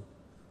person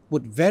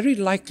would very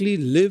likely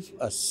live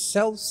a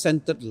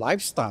self-centered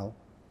lifestyle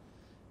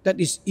that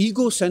is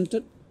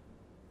ego-centered,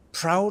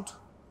 proud,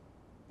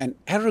 and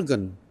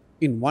arrogant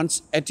in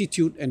one's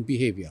attitude and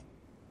behavior.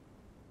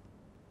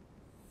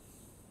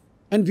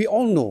 And we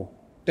all know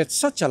that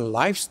such a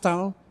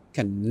lifestyle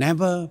can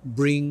never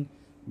bring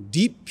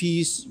deep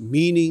peace,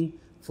 meaning,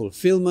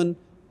 fulfillment,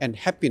 and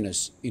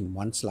happiness in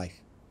one's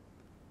life.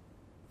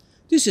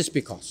 This is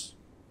because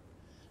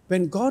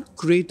when God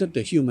created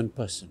the human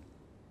person,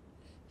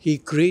 He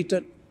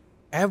created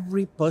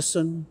every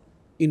person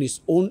in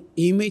His own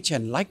image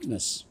and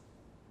likeness,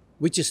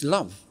 which is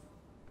love.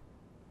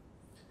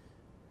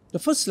 The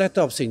first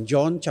letter of St.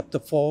 John, chapter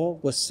 4,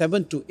 verse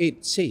 7 to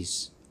 8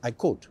 says, I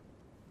quote,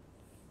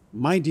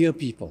 "My dear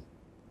people,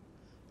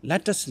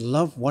 let us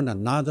love one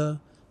another,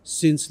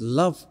 since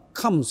love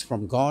comes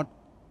from God,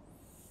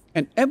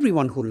 and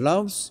everyone who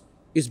loves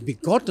is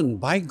begotten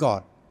by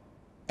God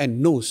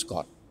and knows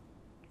God.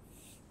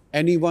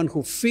 Anyone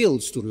who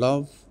fails to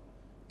love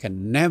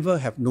can never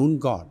have known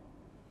God,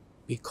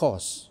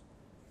 because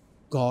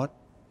God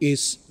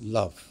is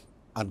love."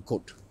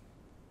 Unquote.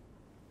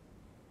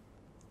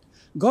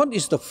 God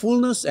is the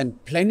fullness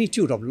and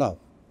plenitude of love.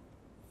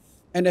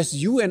 And as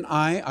you and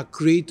I are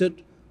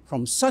created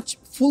from such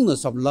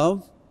fullness of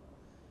love,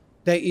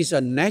 there is a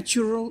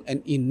natural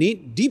and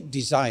innate deep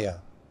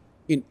desire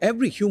in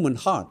every human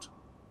heart,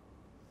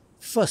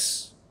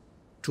 first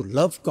to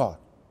love God,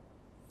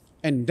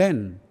 and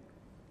then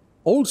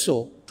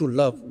also to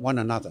love one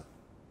another.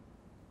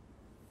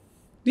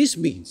 This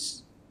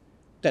means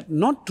that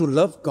not to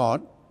love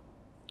God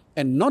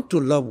and not to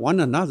love one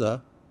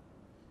another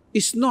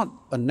is not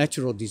a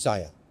natural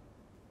desire.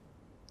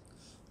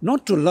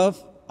 Not to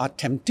love are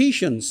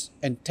temptations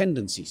and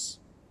tendencies.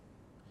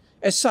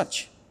 As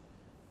such,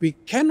 we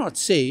cannot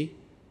say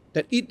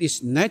that it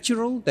is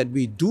natural that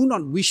we do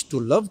not wish to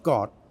love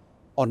God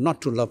or not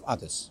to love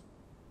others.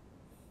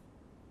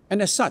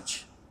 And as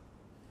such,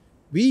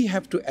 we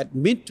have to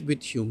admit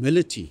with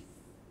humility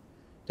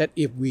that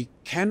if we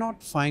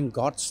cannot find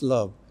God's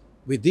love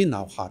within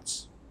our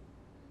hearts,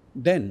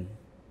 then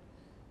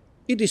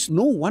it is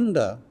no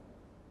wonder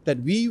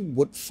that we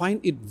would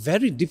find it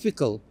very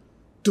difficult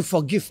to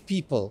forgive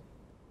people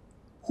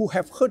who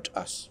have hurt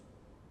us,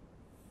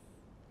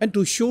 and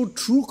to show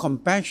true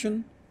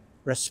compassion,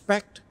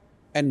 respect,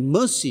 and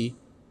mercy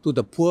to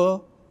the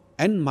poor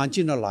and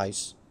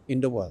marginalized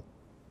in the world.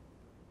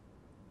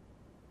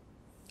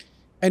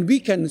 And we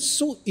can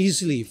so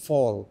easily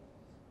fall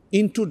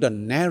into the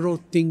narrow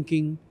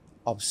thinking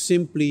of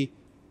simply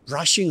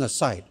brushing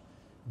aside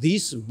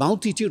these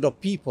multitude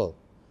of people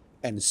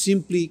and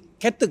simply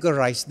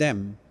categorize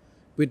them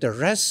with the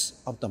rest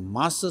of the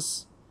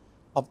masses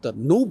of the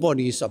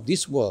nobodies of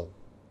this world,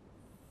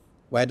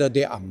 whether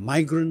they are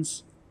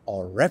migrants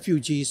or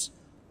refugees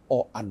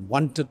or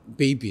unwanted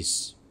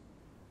babies,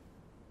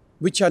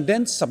 which are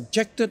then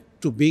subjected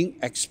to being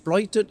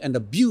exploited and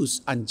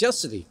abused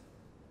unjustly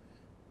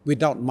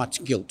without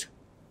much guilt,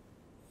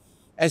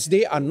 as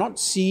they are not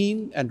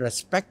seen and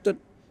respected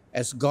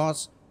as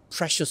God's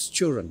precious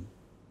children,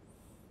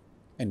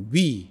 and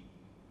we,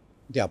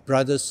 their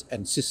brothers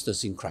and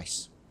sisters in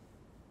Christ.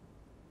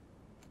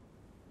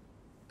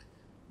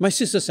 My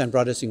sisters and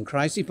brothers in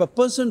Christ, if a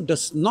person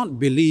does not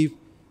believe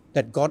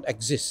that God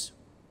exists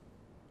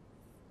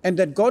and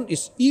that God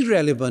is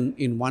irrelevant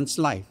in one's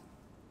life,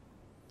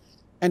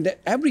 and that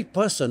every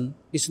person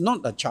is not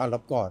a child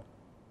of God,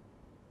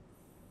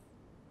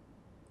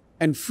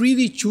 and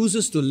freely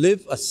chooses to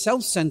live a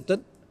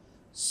self-centered,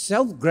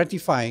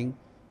 self-gratifying,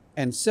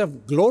 and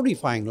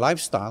self-glorifying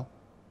lifestyle,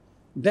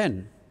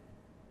 then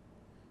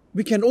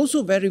we can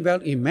also very well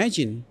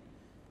imagine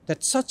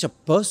that such a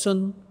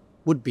person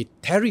would be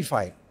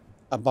terrified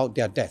about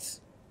their death.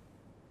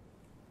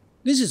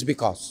 This is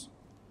because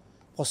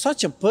for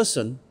such a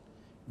person,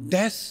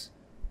 death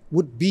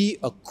would be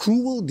a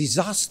cruel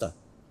disaster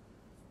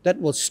that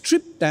will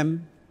strip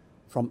them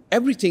from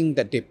everything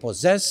that they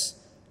possess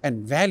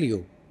and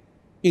value,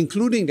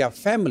 including their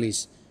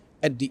families,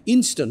 at the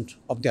instant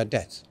of their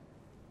death.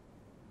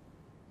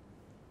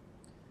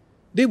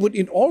 They would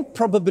in all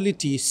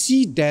probability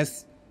see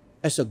death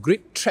as a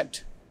great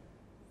threat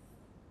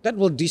that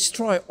will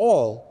destroy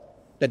all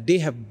that they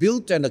have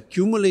built and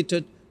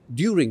accumulated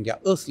during their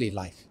earthly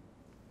life.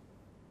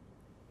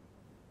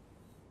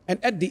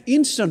 And at the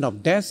instant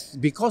of death,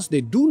 because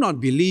they do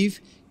not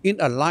believe in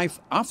a life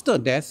after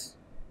death,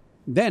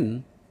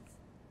 then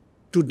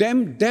to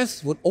them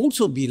death would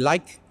also be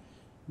like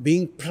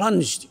being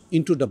plunged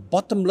into the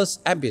bottomless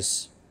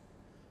abyss,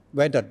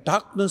 where the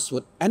darkness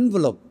would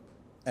envelop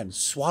and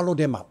swallow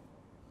them up,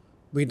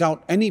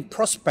 without any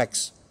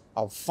prospects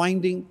of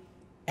finding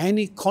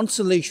any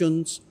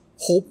consolations,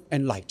 hope,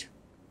 and light.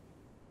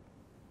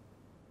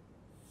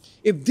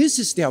 If this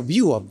is their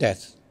view of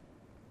death,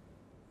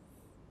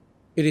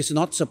 it is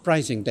not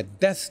surprising that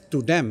death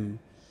to them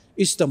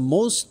is the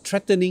most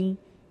threatening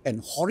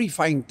and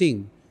horrifying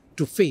thing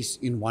to face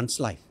in one's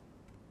life.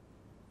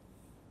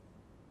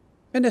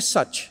 And as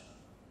such,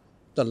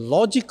 the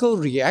logical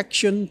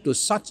reaction to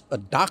such a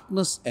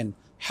darkness and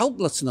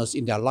helplessness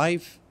in their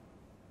life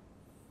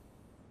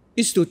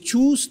is to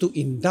choose to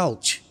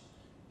indulge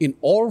in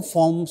all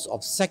forms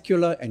of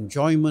secular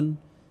enjoyment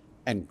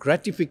and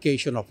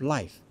gratification of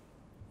life,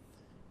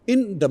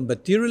 in the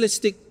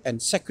materialistic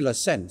and secular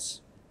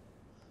sense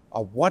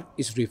of what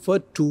is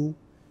referred to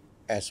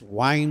as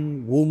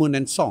wine, woman,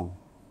 and song,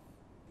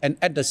 and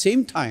at the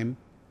same time,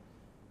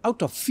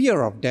 out of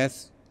fear of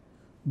death,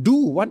 do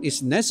what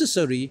is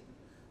necessary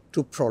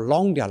to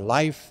prolong their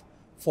life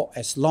for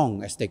as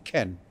long as they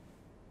can,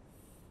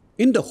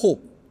 in the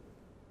hope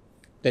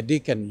that they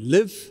can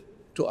live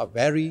to a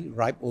very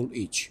ripe old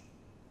age.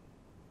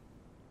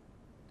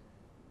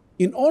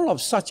 In all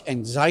of such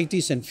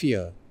anxieties and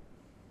fear,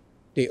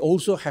 they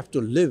also have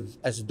to live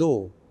as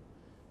though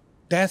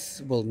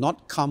death will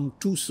not come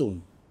too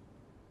soon,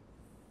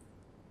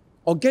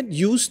 or get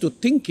used to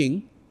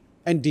thinking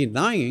and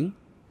denying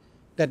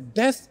that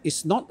death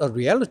is not a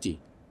reality,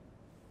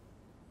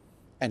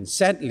 and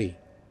sadly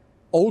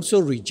also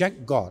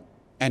reject God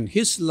and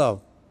His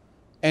love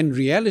and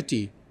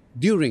reality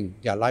during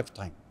their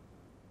lifetime.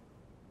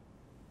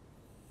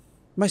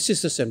 My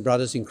sisters and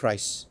brothers in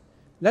Christ,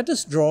 let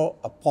us draw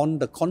upon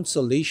the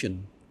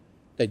consolation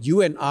that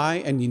you and I,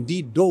 and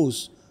indeed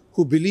those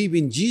who believe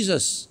in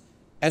Jesus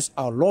as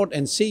our Lord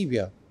and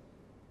Savior,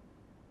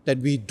 that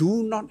we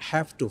do not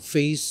have to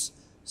face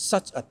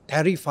such a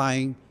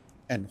terrifying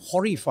and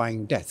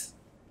horrifying death.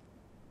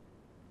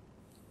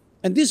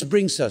 And this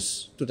brings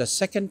us to the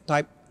second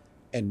type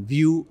and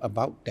view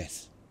about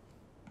death.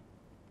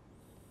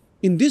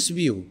 In this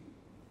view,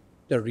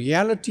 the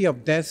reality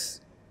of death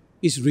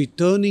is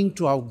returning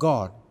to our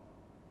God,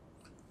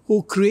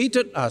 who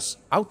created us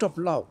out of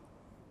love,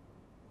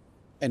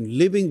 and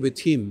living with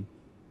Him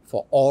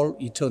for all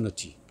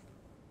eternity.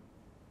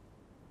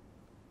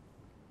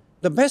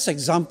 The best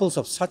examples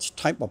of such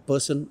type of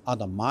person are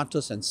the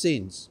martyrs and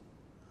saints,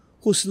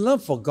 whose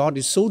love for God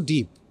is so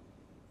deep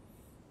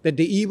that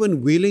they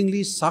even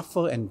willingly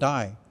suffer and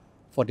die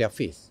for their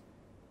faith,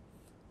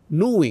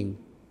 knowing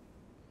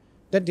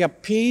that their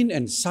pain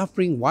and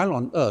suffering while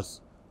on earth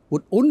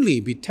would only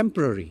be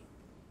temporary,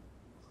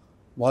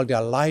 while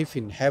their life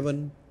in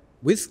heaven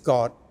with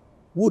God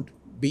would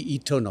be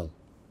eternal.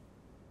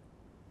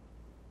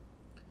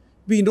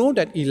 We know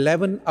that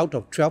 11 out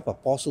of 12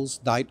 apostles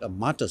died a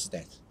martyr's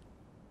death,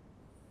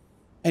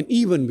 and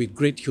even with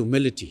great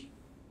humility.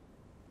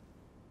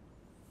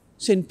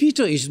 St.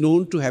 Peter is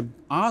known to have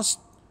asked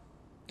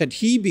that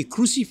he be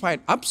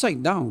crucified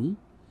upside down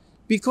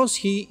because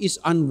he is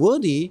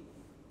unworthy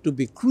to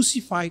be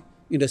crucified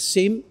in the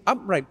same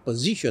upright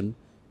position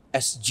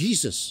as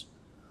Jesus,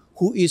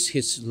 who is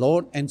his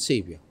Lord and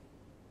Savior.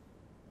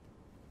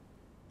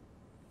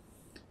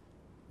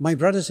 My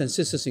brothers and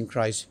sisters in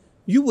Christ,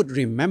 you would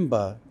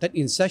remember that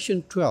in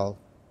session 12,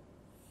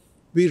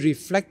 we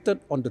reflected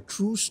on the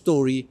true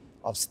story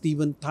of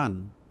Stephen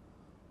Tan,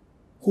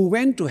 who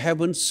went to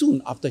heaven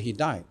soon after he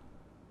died,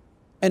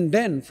 and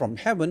then from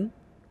heaven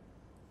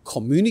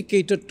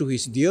communicated to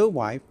his dear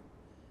wife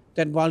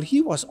that while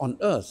he was on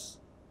earth,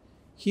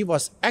 he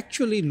was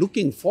actually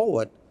looking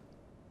forward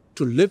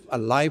to live a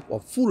life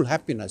of full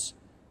happiness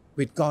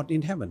with God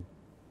in heaven.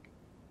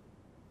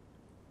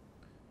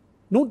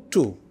 Note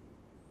too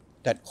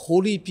that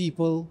holy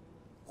people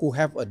who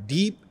have a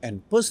deep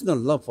and personal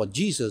love for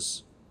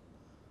Jesus,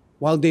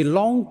 while they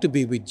long to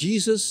be with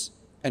Jesus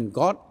and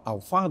God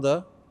our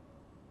Father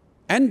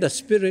and the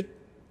Spirit,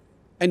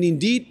 and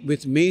indeed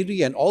with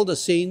Mary and all the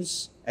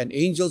saints and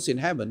angels in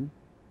heaven,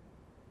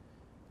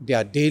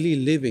 their daily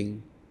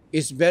living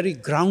is very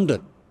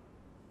grounded,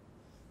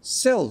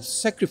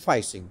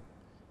 self-sacrificing,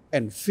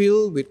 and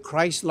filled with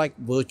Christ-like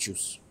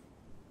virtues.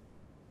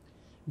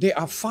 They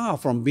are far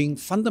from being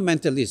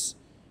fundamentalists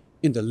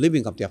in the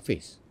living of their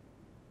faith.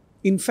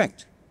 In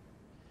fact,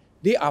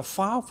 they are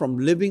far from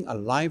living a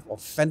life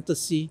of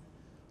fantasy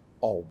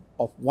or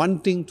of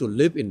wanting to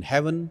live in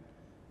heaven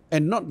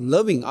and not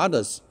loving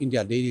others in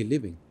their daily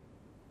living.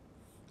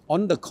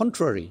 On the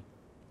contrary,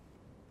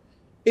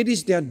 it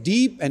is their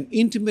deep and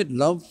intimate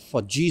love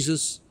for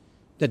Jesus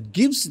that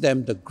gives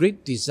them the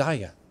great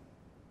desire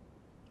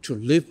to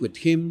live with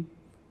Him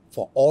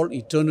for all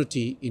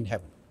eternity in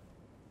heaven.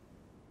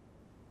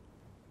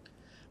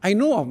 I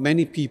know of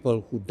many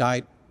people who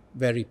died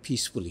very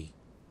peacefully.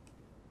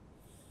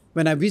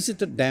 When I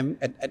visited them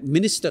and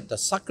administered the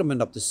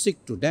sacrament of the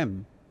sick to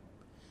them,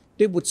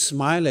 they would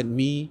smile at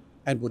me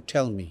and would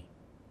tell me,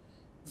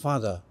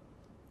 "Father,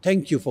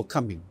 thank you for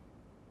coming.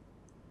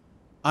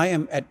 I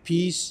am at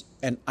peace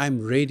and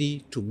I'm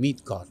ready to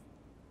meet God."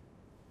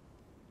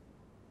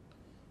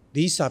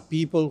 These are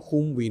people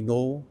whom we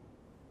know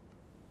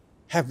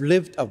have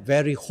lived a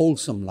very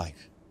wholesome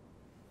life,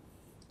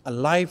 a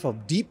life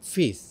of deep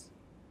faith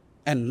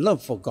and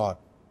love for God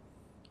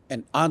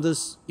and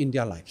others in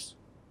their lives.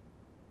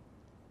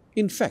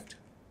 In fact,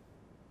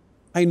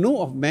 I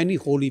know of many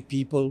holy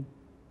people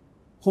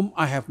whom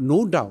I have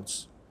no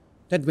doubts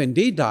that when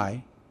they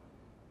die,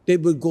 they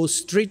will go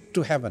straight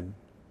to heaven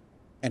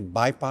and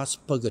bypass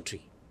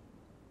purgatory.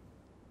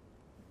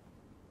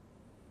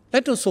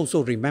 Let us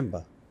also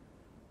remember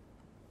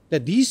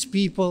that these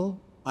people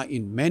are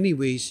in many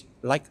ways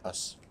like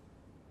us.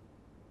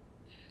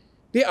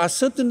 They are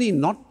certainly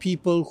not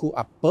people who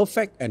are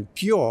perfect and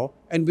pure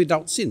and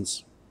without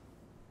sins.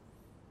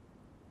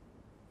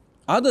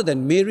 Other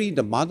than Mary,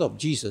 the mother of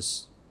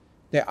Jesus,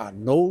 there are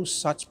no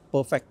such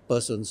perfect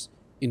persons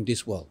in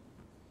this world.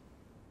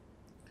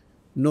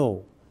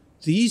 No,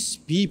 these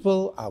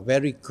people are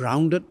very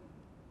grounded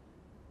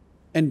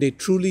and they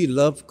truly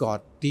love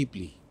God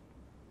deeply.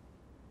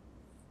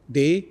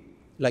 They,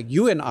 like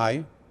you and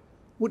I,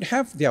 would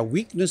have their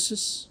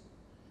weaknesses,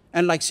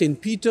 and like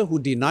St. Peter who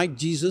denied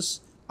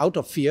Jesus out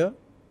of fear,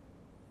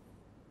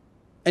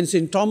 and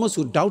St. Thomas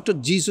who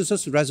doubted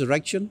Jesus'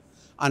 resurrection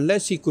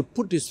unless he could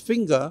put his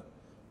finger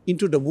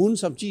into the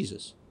wounds of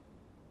Jesus.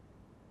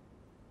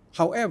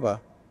 However,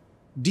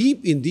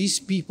 deep in these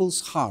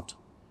people's heart,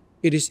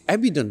 it is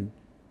evident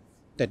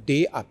that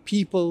they are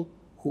people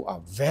who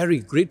are very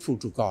grateful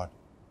to God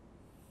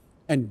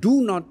and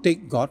do not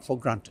take God for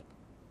granted.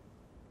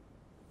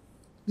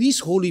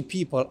 These holy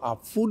people are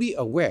fully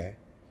aware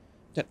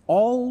that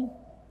all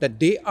that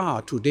they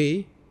are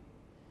today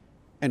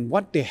and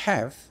what they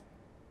have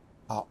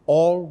are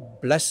all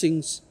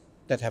blessings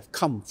that have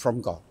come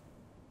from God,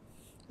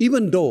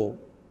 even though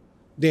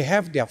they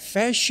have their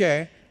fair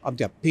share of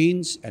their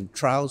pains and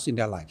trials in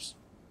their lives.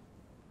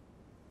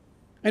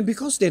 And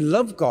because they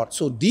love God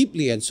so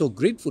deeply and so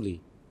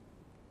gratefully,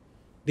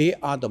 they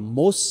are the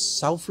most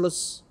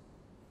selfless,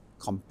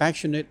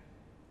 compassionate,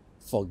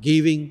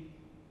 forgiving,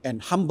 and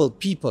humble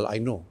people I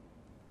know.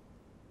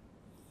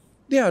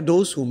 They are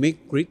those who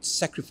make great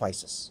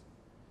sacrifices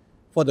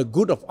for the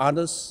good of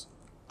others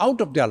out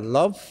of their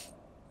love,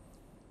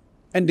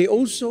 and they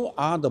also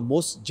are the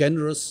most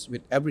generous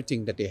with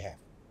everything that they have.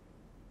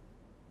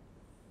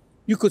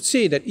 You could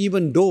say that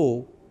even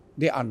though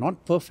they are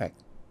not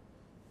perfect,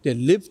 they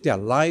live their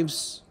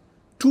lives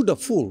to the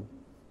full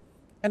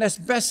and as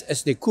best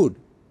as they could,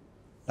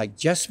 like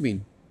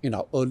Jasmine in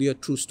our earlier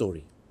true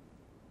story.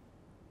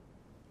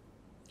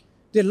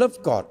 They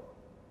love God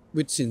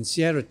with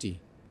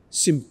sincerity,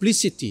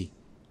 simplicity,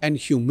 and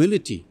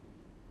humility,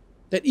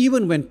 that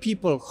even when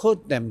people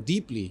hurt them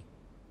deeply,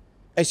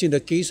 as in the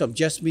case of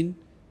Jasmine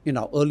in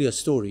our earlier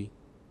story,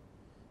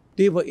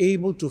 they were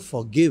able to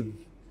forgive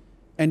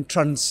and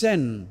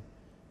transcend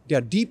their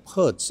deep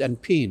hurts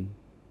and pain,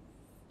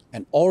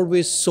 and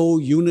always sow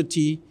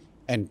unity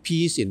and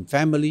peace in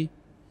family,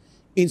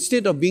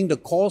 instead of being the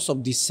cause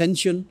of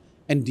dissension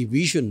and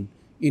division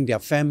in their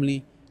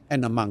family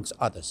and amongst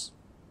others.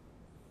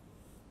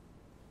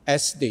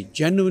 As they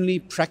genuinely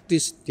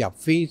practice their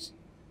faith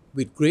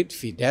with great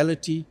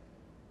fidelity,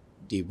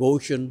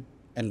 devotion,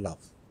 and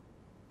love.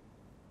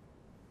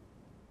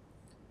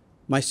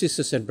 My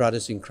sisters and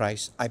brothers in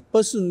Christ, I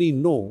personally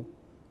know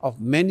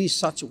of many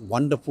such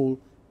wonderful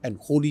and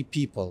holy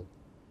people,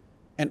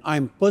 and I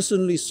am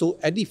personally so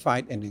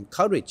edified and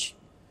encouraged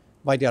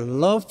by their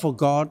love for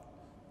God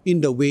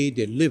in the way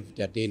they live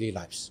their daily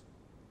lives.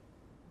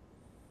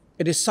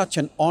 It is such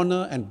an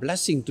honor and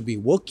blessing to be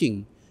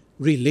working,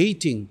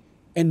 relating,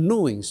 and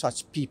knowing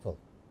such people.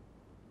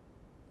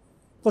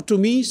 For to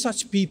me,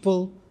 such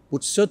people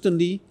would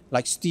certainly,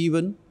 like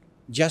Stephen,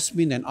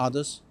 Jasmine, and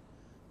others,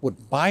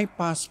 would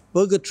bypass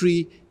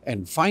purgatory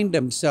and find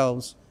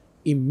themselves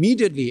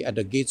immediately at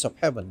the gates of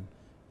heaven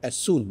as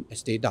soon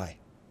as they die.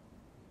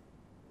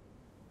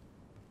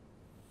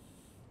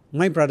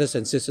 My brothers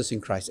and sisters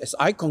in Christ, as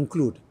I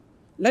conclude,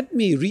 let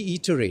me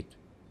reiterate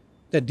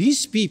that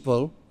these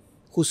people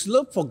whose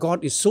love for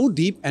God is so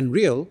deep and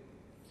real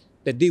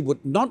that they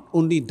would not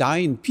only die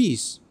in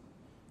peace,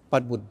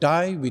 but would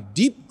die with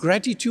deep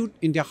gratitude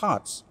in their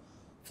hearts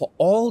for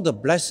all the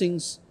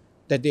blessings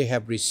that they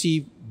have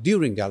received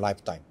during their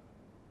lifetime.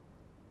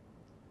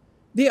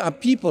 They are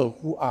people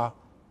who are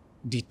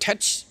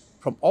detached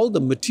from all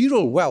the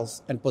material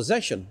wealth and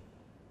possession,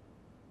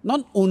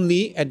 not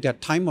only at their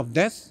time of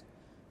death,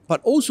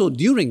 but also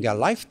during their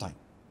lifetime.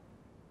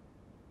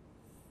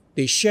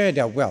 They share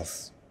their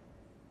wealth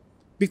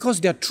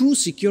because their true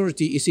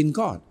security is in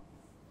God.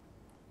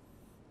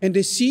 And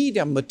they see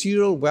their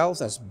material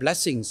wealth as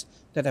blessings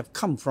that have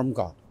come from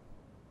God.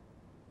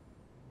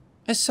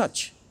 As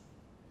such,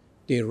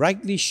 they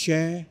rightly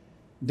share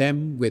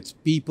them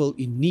with people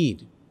in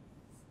need,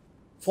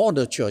 for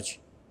the church,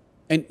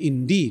 and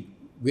indeed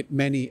with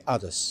many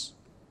others.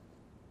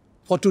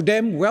 For to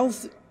them,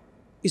 wealth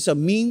is a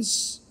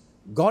means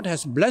God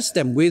has blessed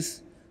them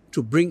with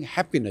to bring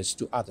happiness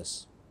to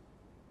others.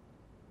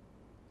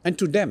 And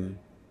to them,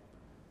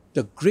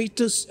 the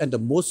greatest and the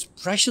most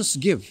precious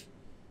gift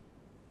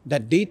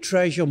that they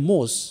treasure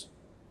most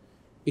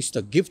is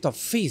the gift of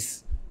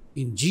faith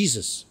in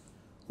Jesus,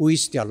 who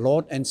is their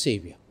Lord and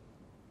Savior.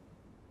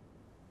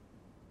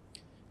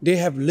 They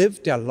have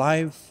lived their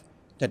life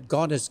that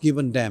God has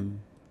given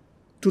them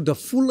to the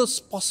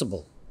fullest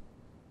possible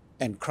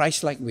and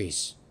Christ-like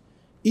ways,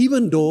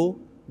 even though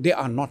they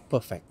are not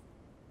perfect,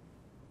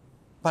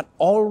 but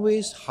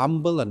always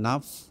humble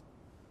enough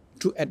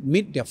to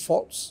admit their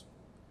faults,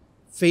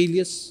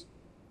 failures,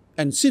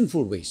 and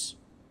sinful ways,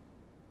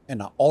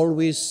 and are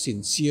always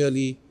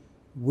sincerely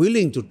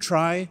willing to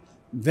try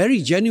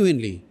very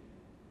genuinely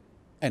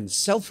and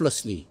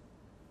selflessly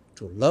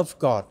to love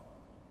God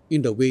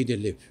in the way they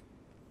live.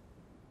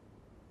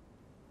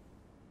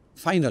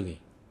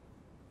 Finally,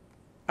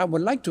 I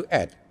would like to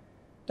add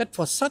that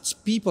for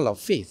such people of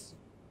faith,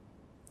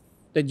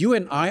 that you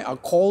and I are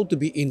called to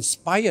be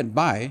inspired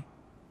by,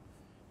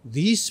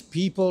 these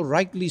people,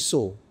 rightly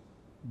so,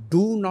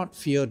 do not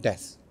fear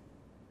death.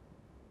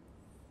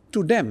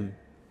 To them,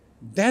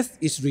 death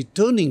is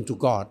returning to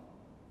God,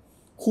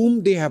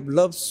 whom they have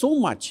loved so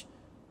much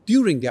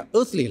during their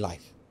earthly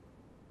life.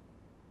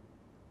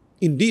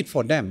 Indeed,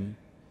 for them,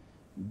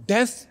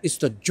 death is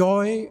the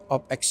joy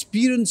of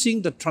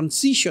experiencing the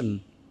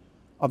transition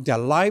of their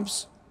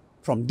lives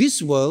from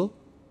this world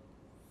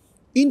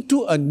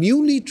into a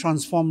newly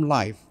transformed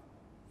life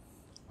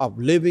of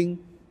living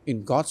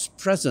in God's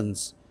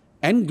presence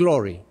and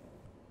glory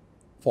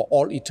for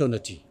all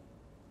eternity.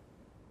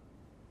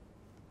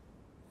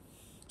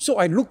 So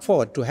I look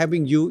forward to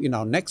having you in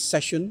our next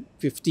session,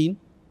 15,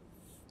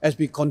 as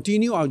we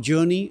continue our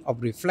journey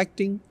of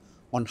reflecting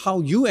on how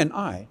you and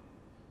I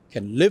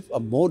can live a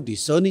more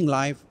discerning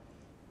life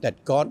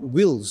that God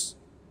wills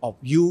of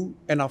you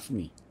and of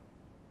me.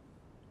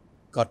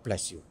 God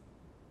bless you.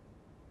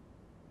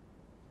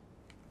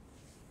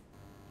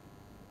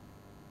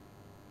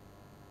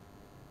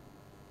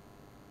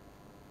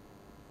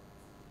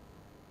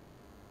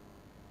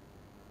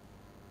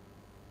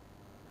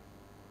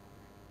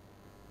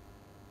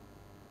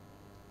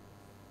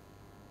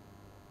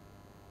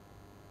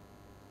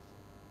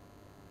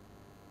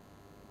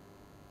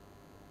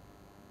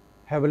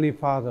 Heavenly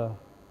Father,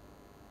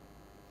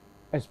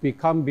 as we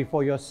come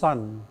before your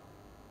Son,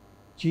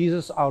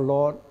 Jesus our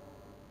Lord,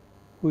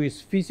 who is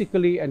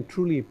physically and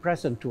truly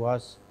present to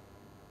us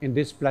in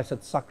this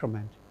Blessed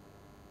Sacrament,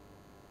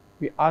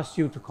 we ask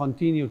you to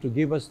continue to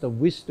give us the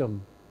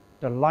wisdom,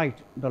 the light,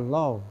 the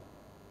love,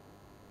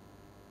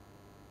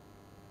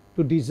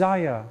 to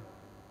desire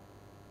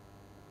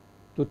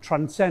to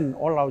transcend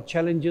all our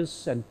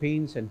challenges and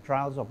pains and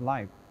trials of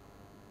life,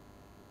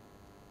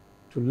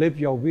 to live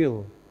your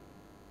will,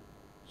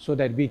 so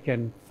that we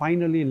can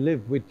finally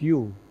live with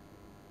you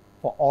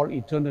for all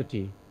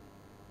eternity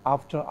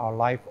after our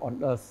life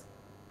on earth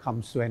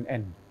comes to an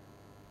end.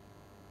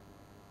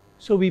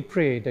 So we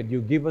pray that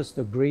you give us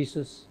the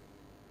graces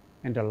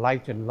and the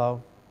light and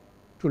love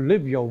to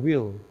live your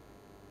will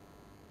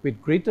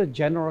with greater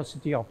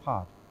generosity of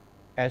heart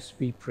as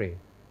we pray.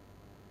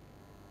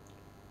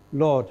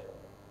 Lord,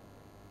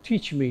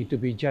 teach me to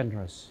be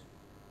generous.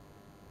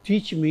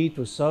 Teach me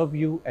to serve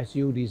you as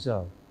you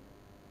deserve,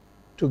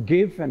 to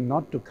give and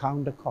not to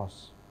count the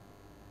cost,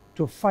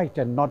 to fight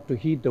and not to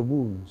heed the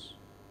wounds,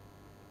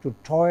 to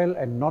toil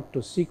and not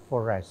to seek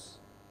for rest,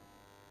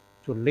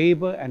 to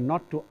labor and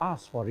not to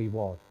ask for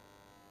reward,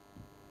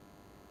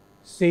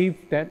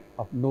 save that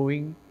of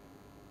knowing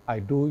I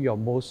do your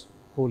most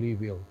holy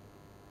will.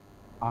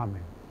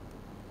 Amen.